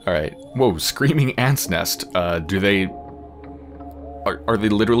 Alright. Whoa, screaming ants nest. Are they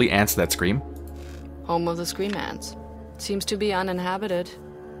literally ants that scream? Home of the scream ants. Seems to be uninhabited.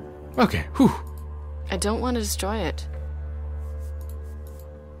 Okay, whew. I don't want to destroy it.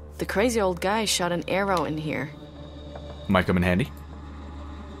 The crazy old guy shot an arrow in here. Might come in handy.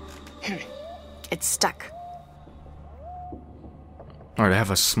 It's stuck. Alright, I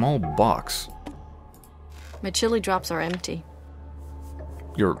have a small box. My chili drops are empty.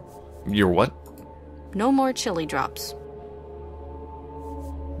 Your what? No more chili drops.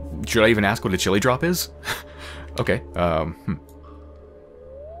 Should I even ask what a chili drop is? Okay,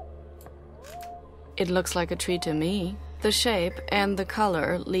 It looks like a tree to me. The shape and the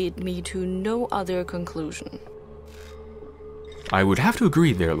color lead me to no other conclusion. I would have to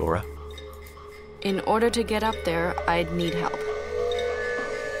agree there, Laura. In order to get up there, I'd need help.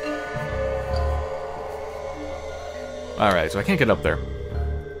 Alright, so I can't get up there.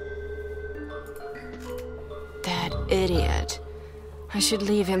 That idiot. I should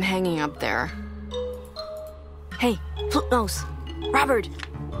leave him hanging up there. Hey, Flute Nose! Robert!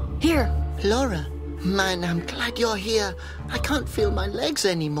 Here! Laura, man, I'm glad you're here. I can't feel my legs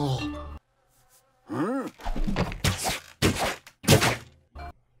anymore. Huh?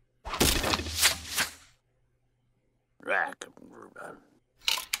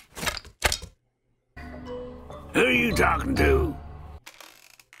 Who are you talking to?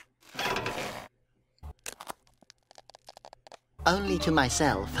 Only to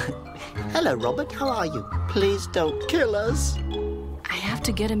myself. Hello, Robert, how are you? Please don't kill us. I have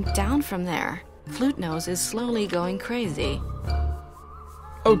to get him down from there. Flute Nose is slowly going crazy.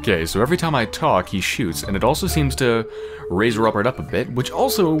 Okay, so every time I talk, he shoots, and it also seems to raise Robert up a bit, which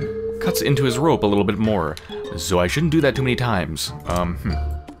also cuts into his rope a little bit more. So I shouldn't do that too many times.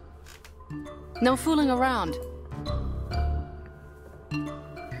 No fooling around.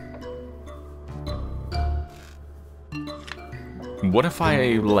 What if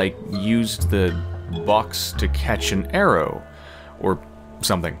I, like, used the box to catch an arrow? Or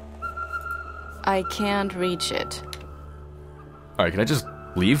something? I can't reach it. Alright, can I just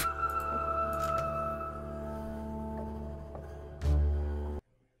leave?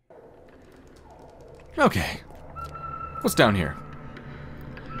 Okay. What's down here?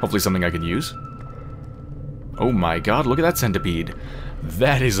 Hopefully something I can use. Oh my god, look at that centipede.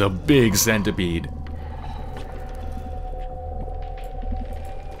 That is a big centipede.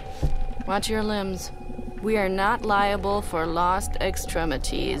 Watch your limbs. We are not liable for lost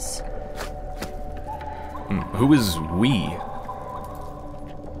extremities. Who is we?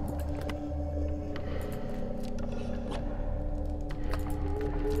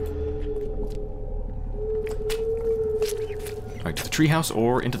 Alright, to the treehouse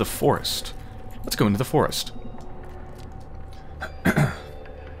or into the forest? go into the forest.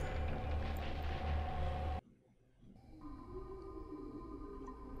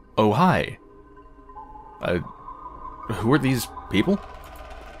 Oh, hi. Who are these people?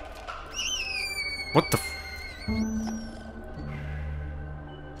 What the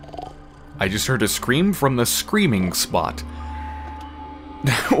I just heard a scream from the screaming spot.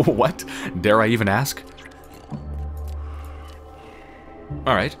 What? Dare I even ask?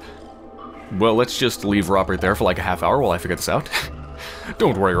 Alright. Well, let's just leave Robert there for like a half hour while I figure this out.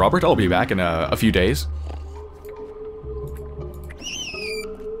 Don't worry, Robert, I'll be back in a few days.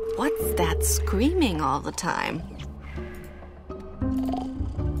 What's that screaming all the time?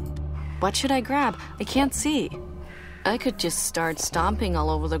 What should I grab? I can't see. I could just start stomping all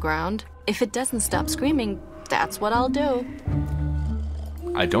over the ground. If it doesn't stop screaming, that's what I'll do.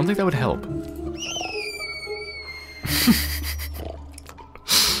 I don't think that would help.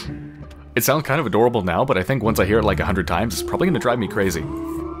 It sounds kind of adorable now, but I think once I hear it like 100 times, it's probably going to drive me crazy.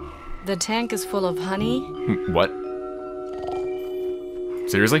 The tank is full of honey. What?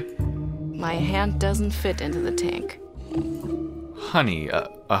 Seriously? My hand doesn't fit into the tank. Honey,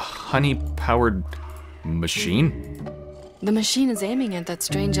 a honey-powered machine? The machine is aiming at that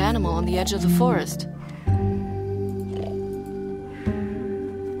strange animal on the edge of the forest.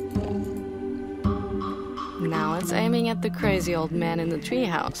 Now it's aiming at the crazy old man in the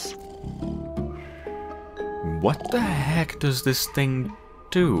treehouse. What the heck does this thing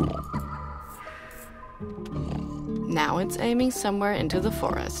do? Now it's aiming somewhere into the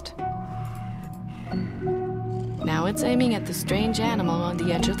forest. Now it's aiming at the strange animal on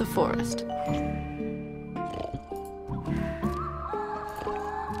the edge of the forest.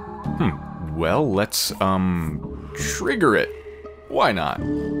 Well, let's, trigger it. Why not?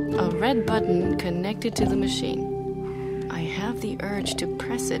 A red button connected to the machine. I have the urge to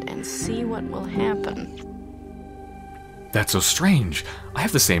press it and see what will happen. That's so strange. I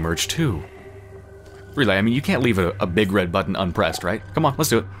have the same urge, too. Really, I mean, you can't leave a big red button unpressed, right? Come on, let's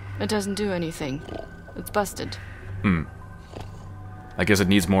do it. It doesn't do anything. It's busted. I guess it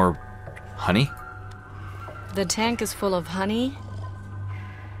needs more honey? The tank is full of honey.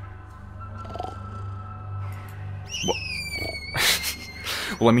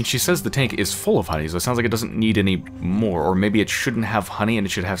 Well, I mean, she says the tank is full of honey, so it sounds like it doesn't need any more. Or maybe it shouldn't have honey and it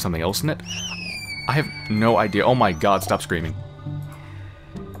should have something else in it. I have no idea. Oh my god, stop screaming.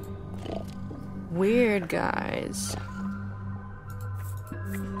 Weird, guys.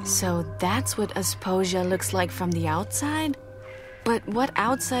 So that's what Asposia looks like from the outside? But what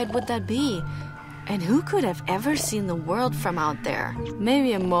outside would that be? And who could have ever seen the world from out there?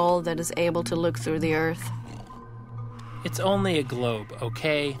 Maybe a mole that is able to look through the earth. It's only a globe,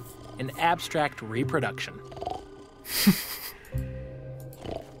 okay? An abstract reproduction.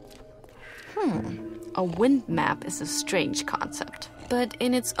 A wind map is a strange concept. But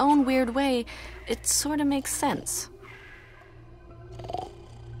in its own weird way, it sort of makes sense.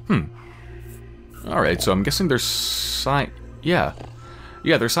 Alright, so I'm guessing there's Yeah,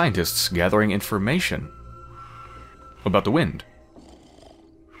 they're scientists gathering information about the wind.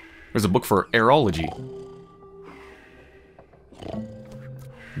 There's a book for aerology.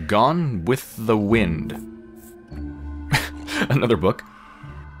 Gone with the Wind. Another book.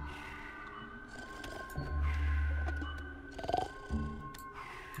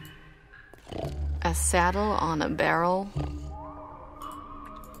 A saddle on a barrel.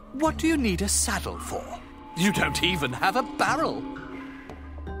 What do you need a saddle for? You don't even have a barrel.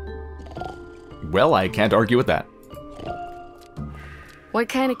 Well, I can't argue with that. What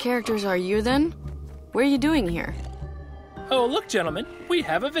kind of characters are you then? What are you doing here? Oh, look, gentlemen, we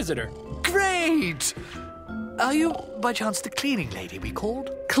have a visitor. Great! Are you, by chance, the cleaning lady we called?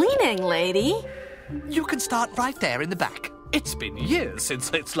 Cleaning lady? You can start right there in the back. It's been years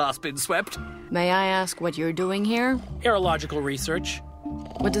since it's last been swept. May I ask what you're doing here? Aerological research.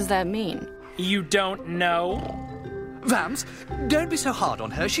 What does that mean? You don't know? Vams, don't be so hard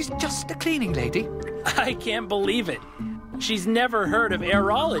on her. She's just a cleaning lady. I can't believe it. She's never heard of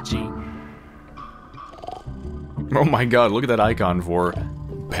aerology. Oh my god, look at that icon for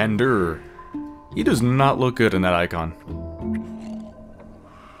Pender. He does not look good in that icon.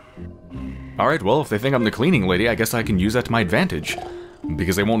 Alright, well, if they think I'm the cleaning lady, I guess I can use that to my advantage.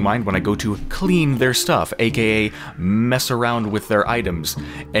 Because they won't mind when I go to clean their stuff, aka mess around with their items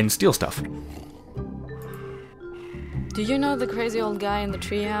and steal stuff. Do you know the crazy old guy in the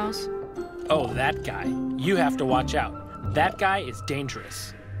treehouse? Oh, that guy. You have to watch out. That guy is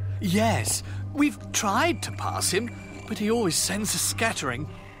dangerous. Yes, we've tried to pass him, but he always sends us scattering.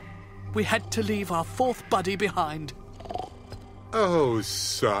 We had to leave our fourth buddy behind. Oh,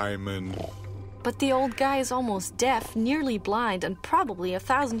 Simon. But the old guy is almost deaf, nearly blind, and probably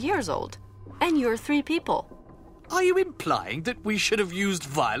 1,000 years old. And you're 3 people. Are you implying that we should have used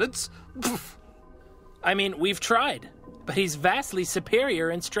violence? Pff. I mean, we've tried, but he's vastly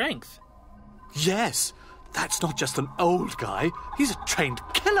superior in strength. Yes, that's not just an old guy. He's a trained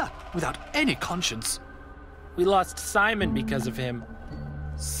killer without any conscience. We lost Simon because of him.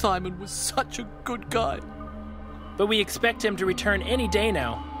 Simon was such a good guy. But we expect him to return any day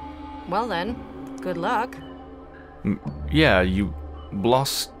now. Well then, good luck. Yeah, you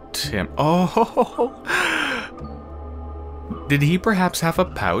lost him. Oh, did he perhaps have a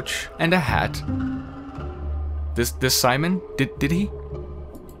pouch and a hat? This Simon? Did he?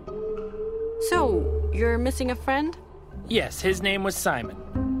 So, you're missing a friend? Yes, his name was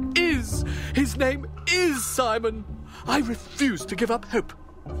Simon. His name is Simon. I refuse to give up hope.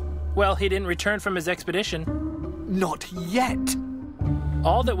 Well, he didn't return from his expedition. Not yet.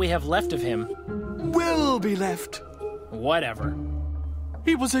 All that we have left of him Will be left. Whatever.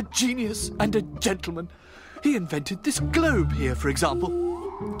 He was a genius and a gentleman. He invented this globe here, for example.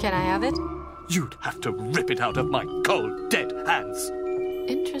 Can I have it? You'd have to rip it out of my cold, dead hands.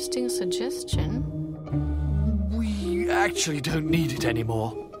 Interesting suggestion. We actually don't need it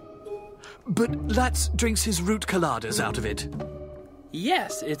anymore. But Latz drinks his root colladas out of it.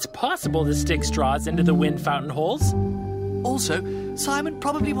 Yes, it's possible to stick straws into the wind fountain holes. Also, Simon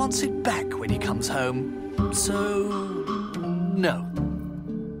probably wants it back when he comes home. So, no.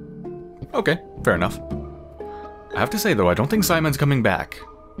 Okay, fair enough. I have to say, though, I don't think Simon's coming back.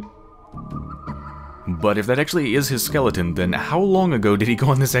 But if that actually is his skeleton, then how long ago did he go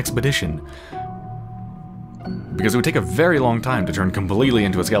on this expedition? Because it would take a very long time to turn completely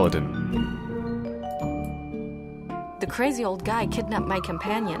into a skeleton. The crazy old guy kidnapped my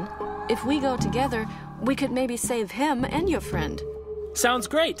companion. If we go together, we could maybe save him and your friend. Sounds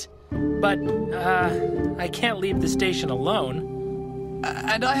great. But, I can't leave the station alone.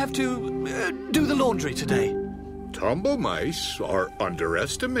 And I have to do the laundry today. Tumble mice are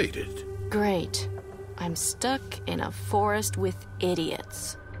underestimated. Great. I'm stuck in a forest with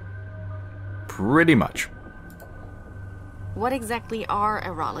idiots. Pretty much. What exactly are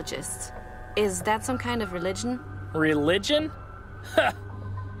aerologists? Is that some kind of religion? Religion? Ha!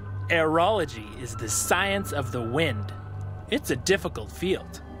 Aerology is the science of the wind. It's a difficult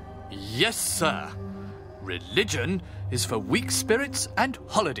field. Yes, sir. Religion is for weak spirits and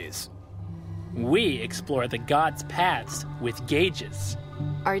holidays. We explore the gods' paths with gauges.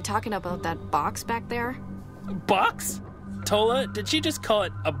 Are you talking about that box back there? Box? Tola, did she just call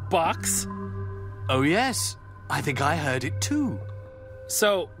it a box? Oh, yes. I think I heard it too.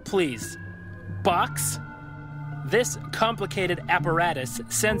 So, please, box? This complicated apparatus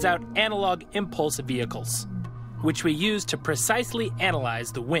sends out analog impulse vehicles, which we use to precisely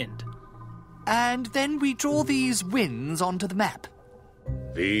analyze the wind. And then we draw these winds onto the map.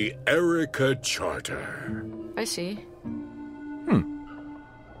 The Erica Charter. I see.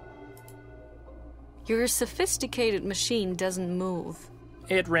 Your sophisticated machine doesn't move.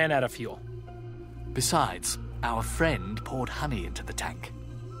 It ran out of fuel. Besides, our friend poured honey into the tank.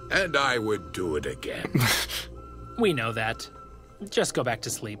 And I would do it again. We know that. Just go back to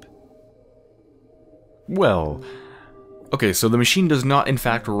sleep. Well, okay, so the machine does not in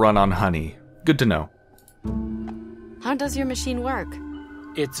fact run on honey. Good to know. How does your machine work?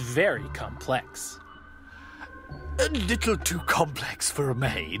 It's very complex. A little too complex for a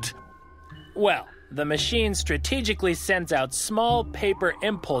maid. Well, the machine strategically sends out small paper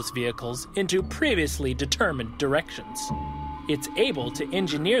impulse vehicles into previously determined directions. It's able to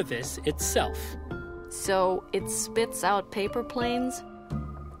engineer this itself. So it spits out paper planes?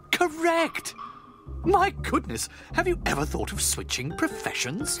 Correct! My goodness, have you ever thought of switching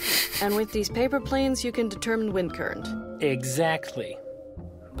professions? And with these paper planes, you can determine wind current. Exactly.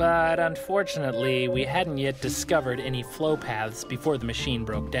 But unfortunately, we hadn't yet discovered any flow paths before the machine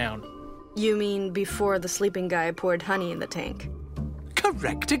broke down. You mean before the sleeping guy poured honey in the tank?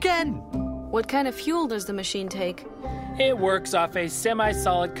 Correct again! What kind of fuel does the machine take? It works off a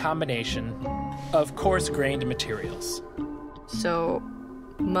semi-solid combination of coarse-grained materials. So,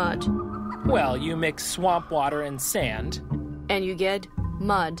 mud. Well, you mix swamp water and sand. And you get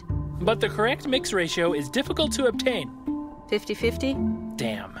mud. But the correct mix ratio is difficult to obtain. 50-50?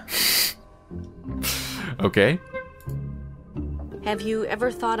 Damn. Okay. Have you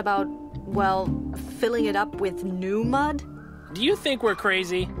ever thought about, well, filling it up with new mud? Do you think we're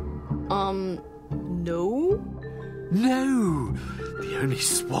crazy? No? No! The only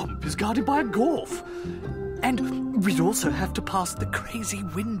swamp is guarded by a gorf. And we'd also have to pass the crazy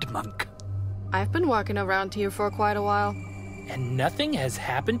wind monk. I've been walking around here for quite a while. And nothing has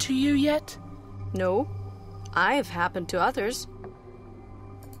happened to you yet? No, I've happened to others.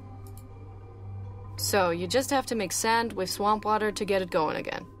 So you just have to mix sand with swamp water to get it going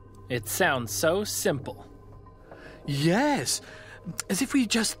again. It sounds so simple. Yes, as if we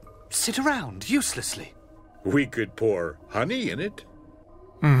just sit around uselessly. We could pour honey in it.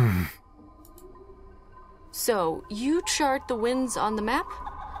 So you chart the winds on the map?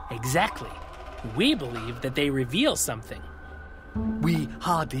 Exactly. We believe that they reveal something. We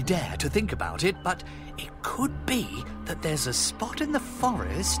hardly dare to think about it, but it could be that there's a spot in the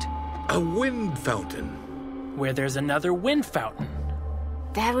forest. A wind fountain. Where there's another wind fountain.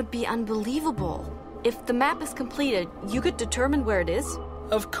 That would be unbelievable. If the map is completed, you could determine where it is?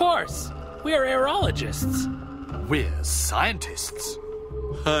 Of course. We are aerologists. We're scientists.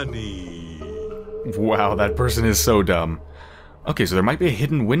 Honey. Wow, that person is so dumb. Okay, so there might be a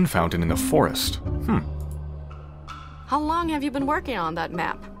hidden wind fountain in the forest. How long have you been working on that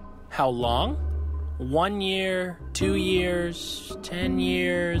map? How long? 1 year, 2 years, 10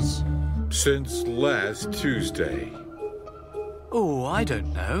 years. Since last Tuesday. Oh, I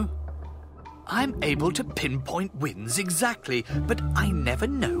don't know. I'm able to pinpoint winds exactly, but I never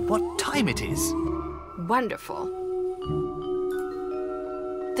know what time it is. Wonderful.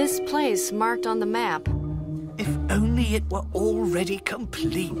 This place marked on the map. If only it were already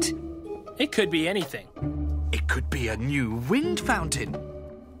complete. It could be anything. It could be a new wind fountain.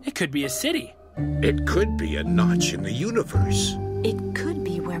 It could be a city. It could be a notch in the universe. It could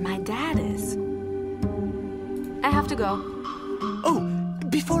be where my dad is. I have to go. Oh,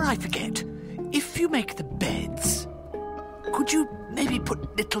 before I forget, if you make the beds, could you maybe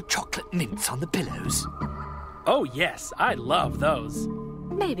put little chocolate mints on the pillows? Oh, yes, I love those.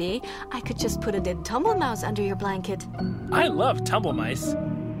 Maybe I could just put a dead tumble mouse under your blanket. I love tumble mice.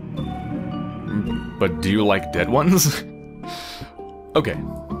 But do you like dead ones? Okay.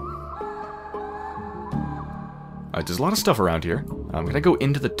 There's a lot of stuff around here. Can I go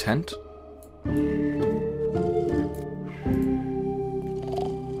into the tent?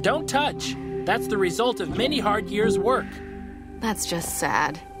 Don't touch. That's the result of many hard years' work. That's just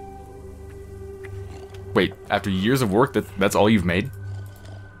sad. Wait, after years of work, that's all you've made?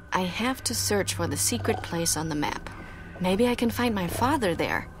 I have to search for the secret place on the map. Maybe I can find my father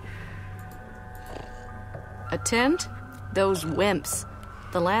there. A tent? Those wimps.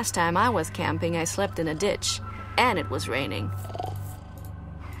 The last time I was camping, I slept in a ditch. And it was raining.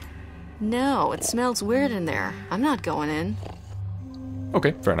 No, it smells weird in there. I'm not going in.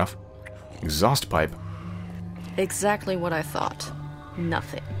 Okay, fair enough. Exhaust pipe. Exactly what I thought.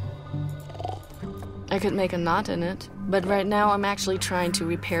 Nothing. I could make a knot in it, but right now I'm actually trying to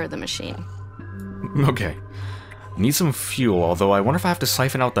repair the machine. Okay. Need some fuel, although I wonder if I have to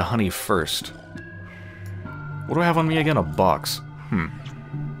siphon out the honey first. What do I have on me again? A box.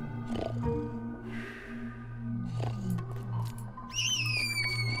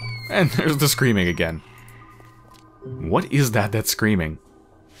 And there's the screaming again. What is that that's screaming?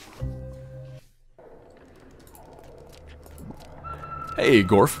 Hey,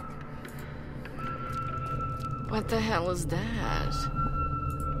 Gorf. What the hell is that?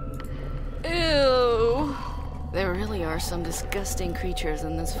 Ew! There really are some disgusting creatures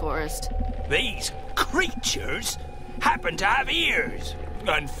in this forest. These creatures happen to have ears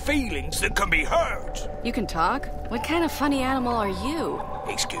and feelings that can be hurt. You can talk? What kind of funny animal are you?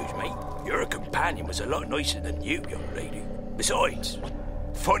 Excuse me, your companion was a lot nicer than you, young lady. Besides,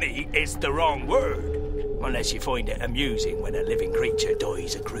 funny is the wrong word, unless you find it amusing when a living creature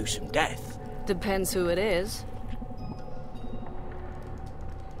dies a gruesome death. Depends who it is.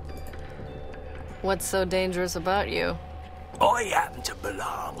 What's so dangerous about you? I happen to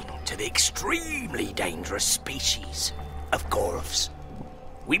belong to the extremely dangerous species of gorfs.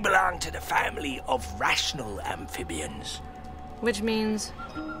 We belong to the family of rational amphibians. Which means?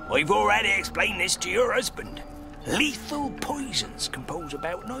 I've already explained this to your husband. Lethal poisons compose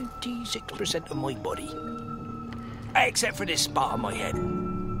about 96% of my body. Except for this spot on my head.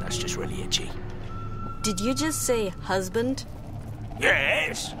 That's just really itchy. Did you just say husband?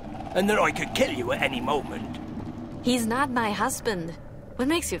 Yes, and that I could kill you at any moment. He's not my husband. What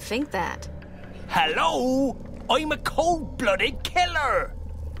makes you think that? Hello? I'm a cold-blooded killer.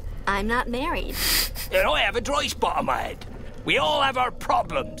 I'm not married. And I have a dry spot on my head. We all have our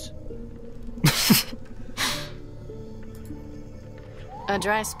problems. A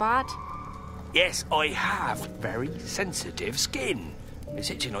dry spot? Yes, I have very sensitive skin.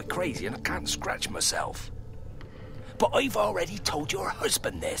 It's itching like crazy and I can't scratch myself. But I've already told your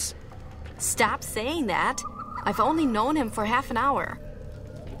husband this. Stop saying that. I've only known him for half an hour.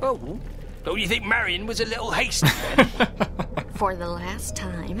 Oh? Don't you think Marion was a little hasty then? For the last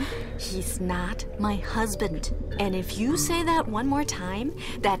time, he's not my husband. And if you say that one more time,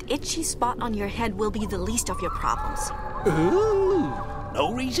 that itchy spot on your head will be the least of your problems. Ooh,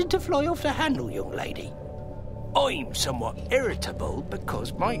 no reason to fly off the handle, young lady. I'm somewhat irritable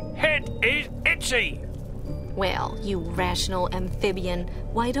because my head is itchy. Well, you rational amphibian,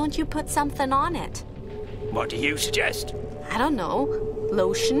 why don't you put something on it? What do you suggest? I don't know.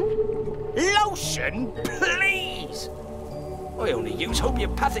 Lotion? Lotion, please! I only use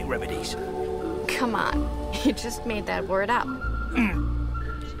homeopathic remedies. Come on, you just made that word up.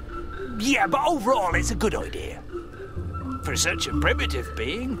 Yeah, but overall it's a good idea. For such a primitive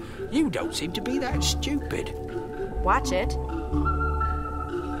being, you don't seem to be that stupid. Watch it.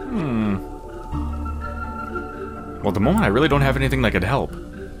 Well, at the moment, I really don't have anything that could help.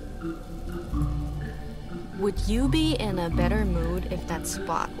 Would you be in a better mood if that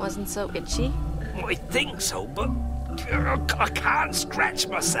spot wasn't so itchy? I think so, but I can't scratch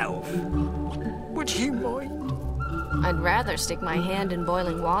myself. Would you mind? I'd rather stick my hand in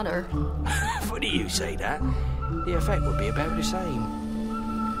boiling water. Funny you say that. The effect would be about the same.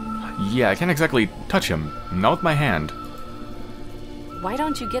 Yeah, I can't exactly touch him. Not with my hand. Why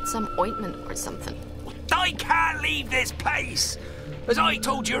don't you get some ointment or something? I can't leave this place! As I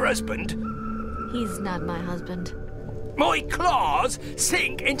told your husband, He's not my husband. my claws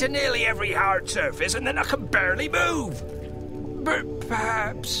sink into nearly every hard surface and then I can barely move. But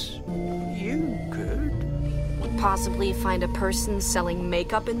perhaps you could? Possibly find a person selling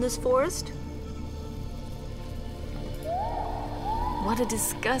makeup in this forest? What a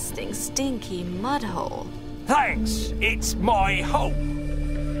disgusting, stinky mud hole. Thanks, it's my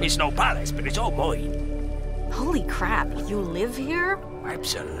home. It's no palace, but it's all mine. Holy crap, you live here?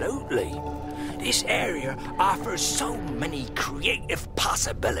 Absolutely. This area offers so many creative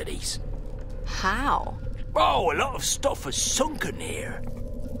possibilities. How? Oh, a lot of stuff is sunken here.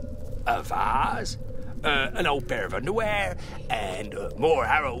 A vase, an old pair of underwear, and more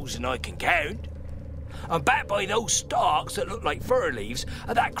arrows than I can count. I'm backed by those stalks that look like fir leaves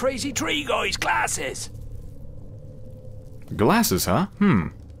and that crazy tree guy's glasses. Glasses, huh?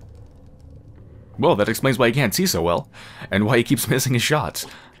 Well, that explains why he can't see so well, and why he keeps missing his shots.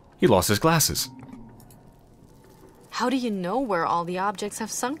 He lost his glasses. How do you know where all the objects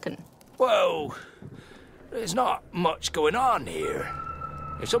have sunken? Well, there's not much going on here.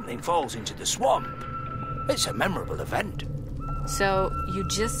 If something falls into the swamp, it's a memorable event. So, you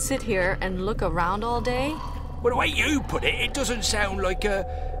just sit here and look around all day? Well, the way you put it, it doesn't sound like a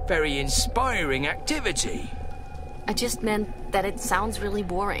very inspiring activity. I just meant that it sounds really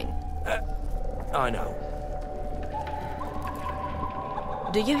boring. I know.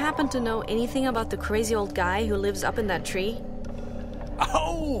 Do you happen to know anything about the crazy old guy who lives up in that tree?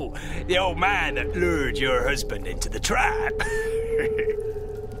 Oh, the old man that lured your husband into the trap.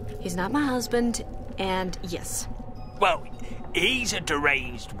 He's not my husband, and yes. Well, he's a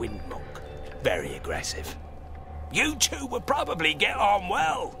deranged wind monk. Very aggressive. You two would probably get on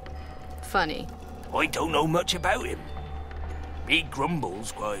well. Funny. I don't know much about him. He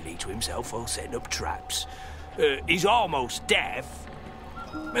grumbles quietly to himself while setting up traps. He's almost deaf,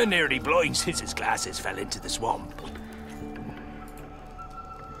 and nearly blind since his glasses fell into the swamp.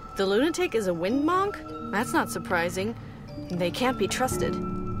 The lunatic is a wind monk? That's not surprising. They can't be trusted.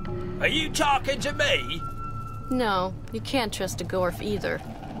 Are you talking to me? No, you can't trust a Gorf either.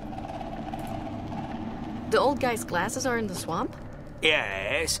 The old guy's glasses are in the swamp?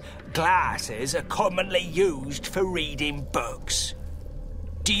 Yes, glasses are commonly used for reading books.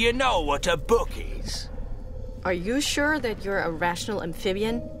 Do you know what a book is? Are you sure that you're a rational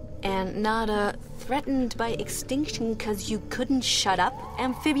amphibian? And not a threatened by extinction because you couldn't shut up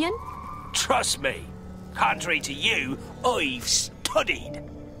amphibian? Trust me, contrary to you, I've studied.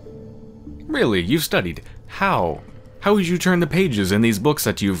 Really? You've studied? How? How would you turn the pages in these books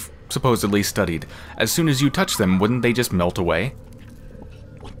that you've supposedly studied? As soon as you touch them, wouldn't they just melt away?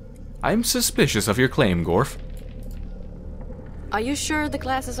 I'm suspicious of your claim, Gorf. Are you sure the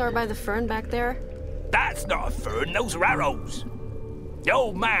glasses are by the fern back there? That's not a fern, those are arrows. The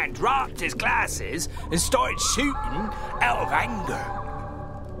old man dropped his glasses and started shooting out of anger.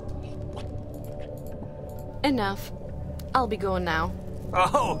 Enough. I'll be going now.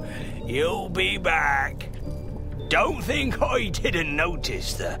 Oh, you'll be back. Don't think I didn't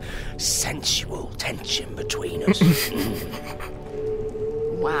notice the sensual tension between us.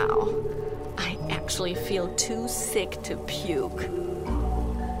 Wow. I actually feel too sick to puke.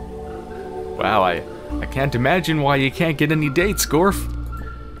 Wow, I can't imagine why you can't get any dates, Gorf.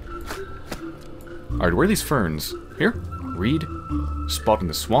 Alright, where are these ferns? Here? Reed? Spot in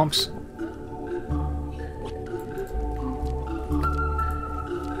the swamps?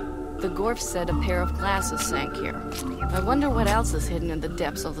 Gorf said a pair of glasses sank here. I wonder what else is hidden in the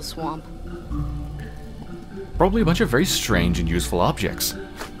depths of the swamp. Probably a bunch of very strange and useful objects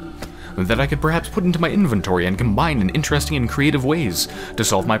that I could perhaps put into my inventory and combine in interesting and creative ways to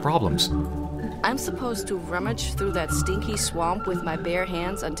solve my problems. I'm supposed to rummage through that stinky swamp with my bare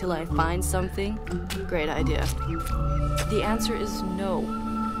hands until I find something? Great idea. The answer is no.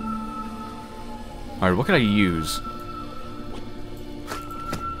 Alright, what can I use?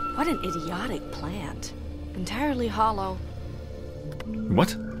 What an idiotic plant. Entirely hollow. What?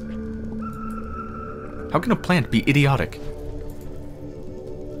 How can a plant be idiotic?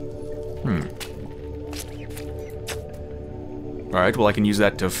 Alright, well I can use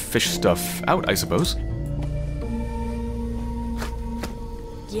that to fish stuff out, I suppose.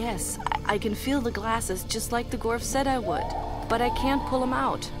 Yes, I can feel the glasses just like the Gorf said I would, but I can't pull them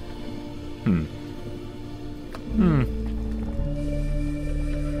out.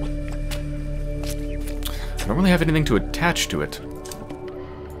 I don't really have anything to attach to it.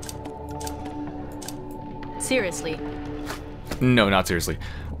 Seriously. No, not seriously.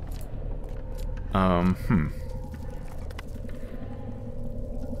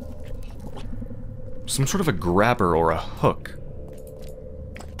 Some sort of a grabber or a hook.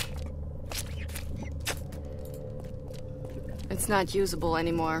 It's not usable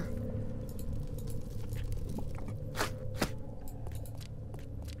anymore.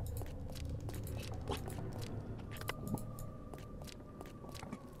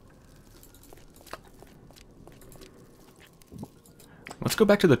 Let's go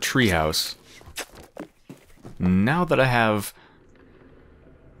back to the treehouse. Now that I have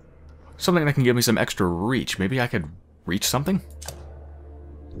something that can give me some extra reach, maybe I could reach something?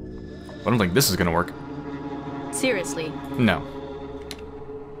 I don't think this is gonna work. Seriously. No.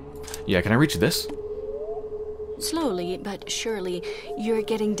 Yeah, can I reach this? Slowly but surely, you're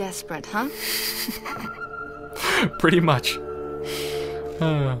getting desperate, huh? Pretty much.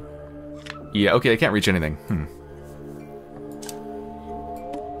 Yeah, okay, I can't reach anything.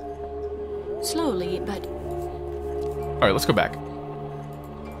 Slowly, but... Alright, let's go back.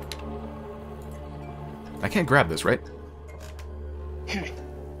 I can't grab this, right?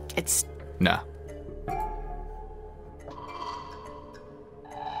 It's... Nah.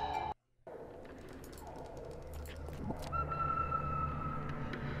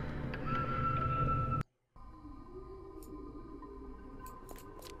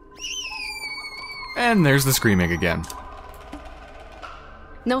 And there's the screaming again.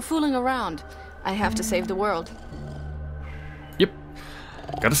 No fooling around. I have to save the world. Yep.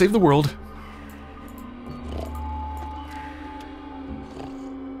 Gotta save the world.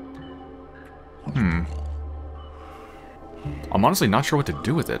 I'm honestly not sure what to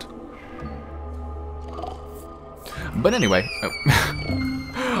do with it. But anyway.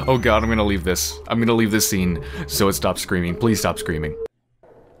 Oh god, I'm gonna leave this. I'm gonna leave this scene so it stops screaming. Please stop screaming.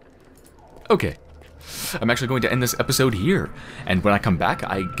 Okay. I'm actually going to end this episode here. And when I come back,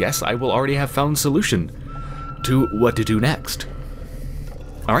 I guess I will already have found solution to what to do next.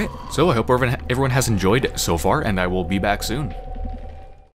 Alright, so I hope everyone has enjoyed so far, and I will be back soon.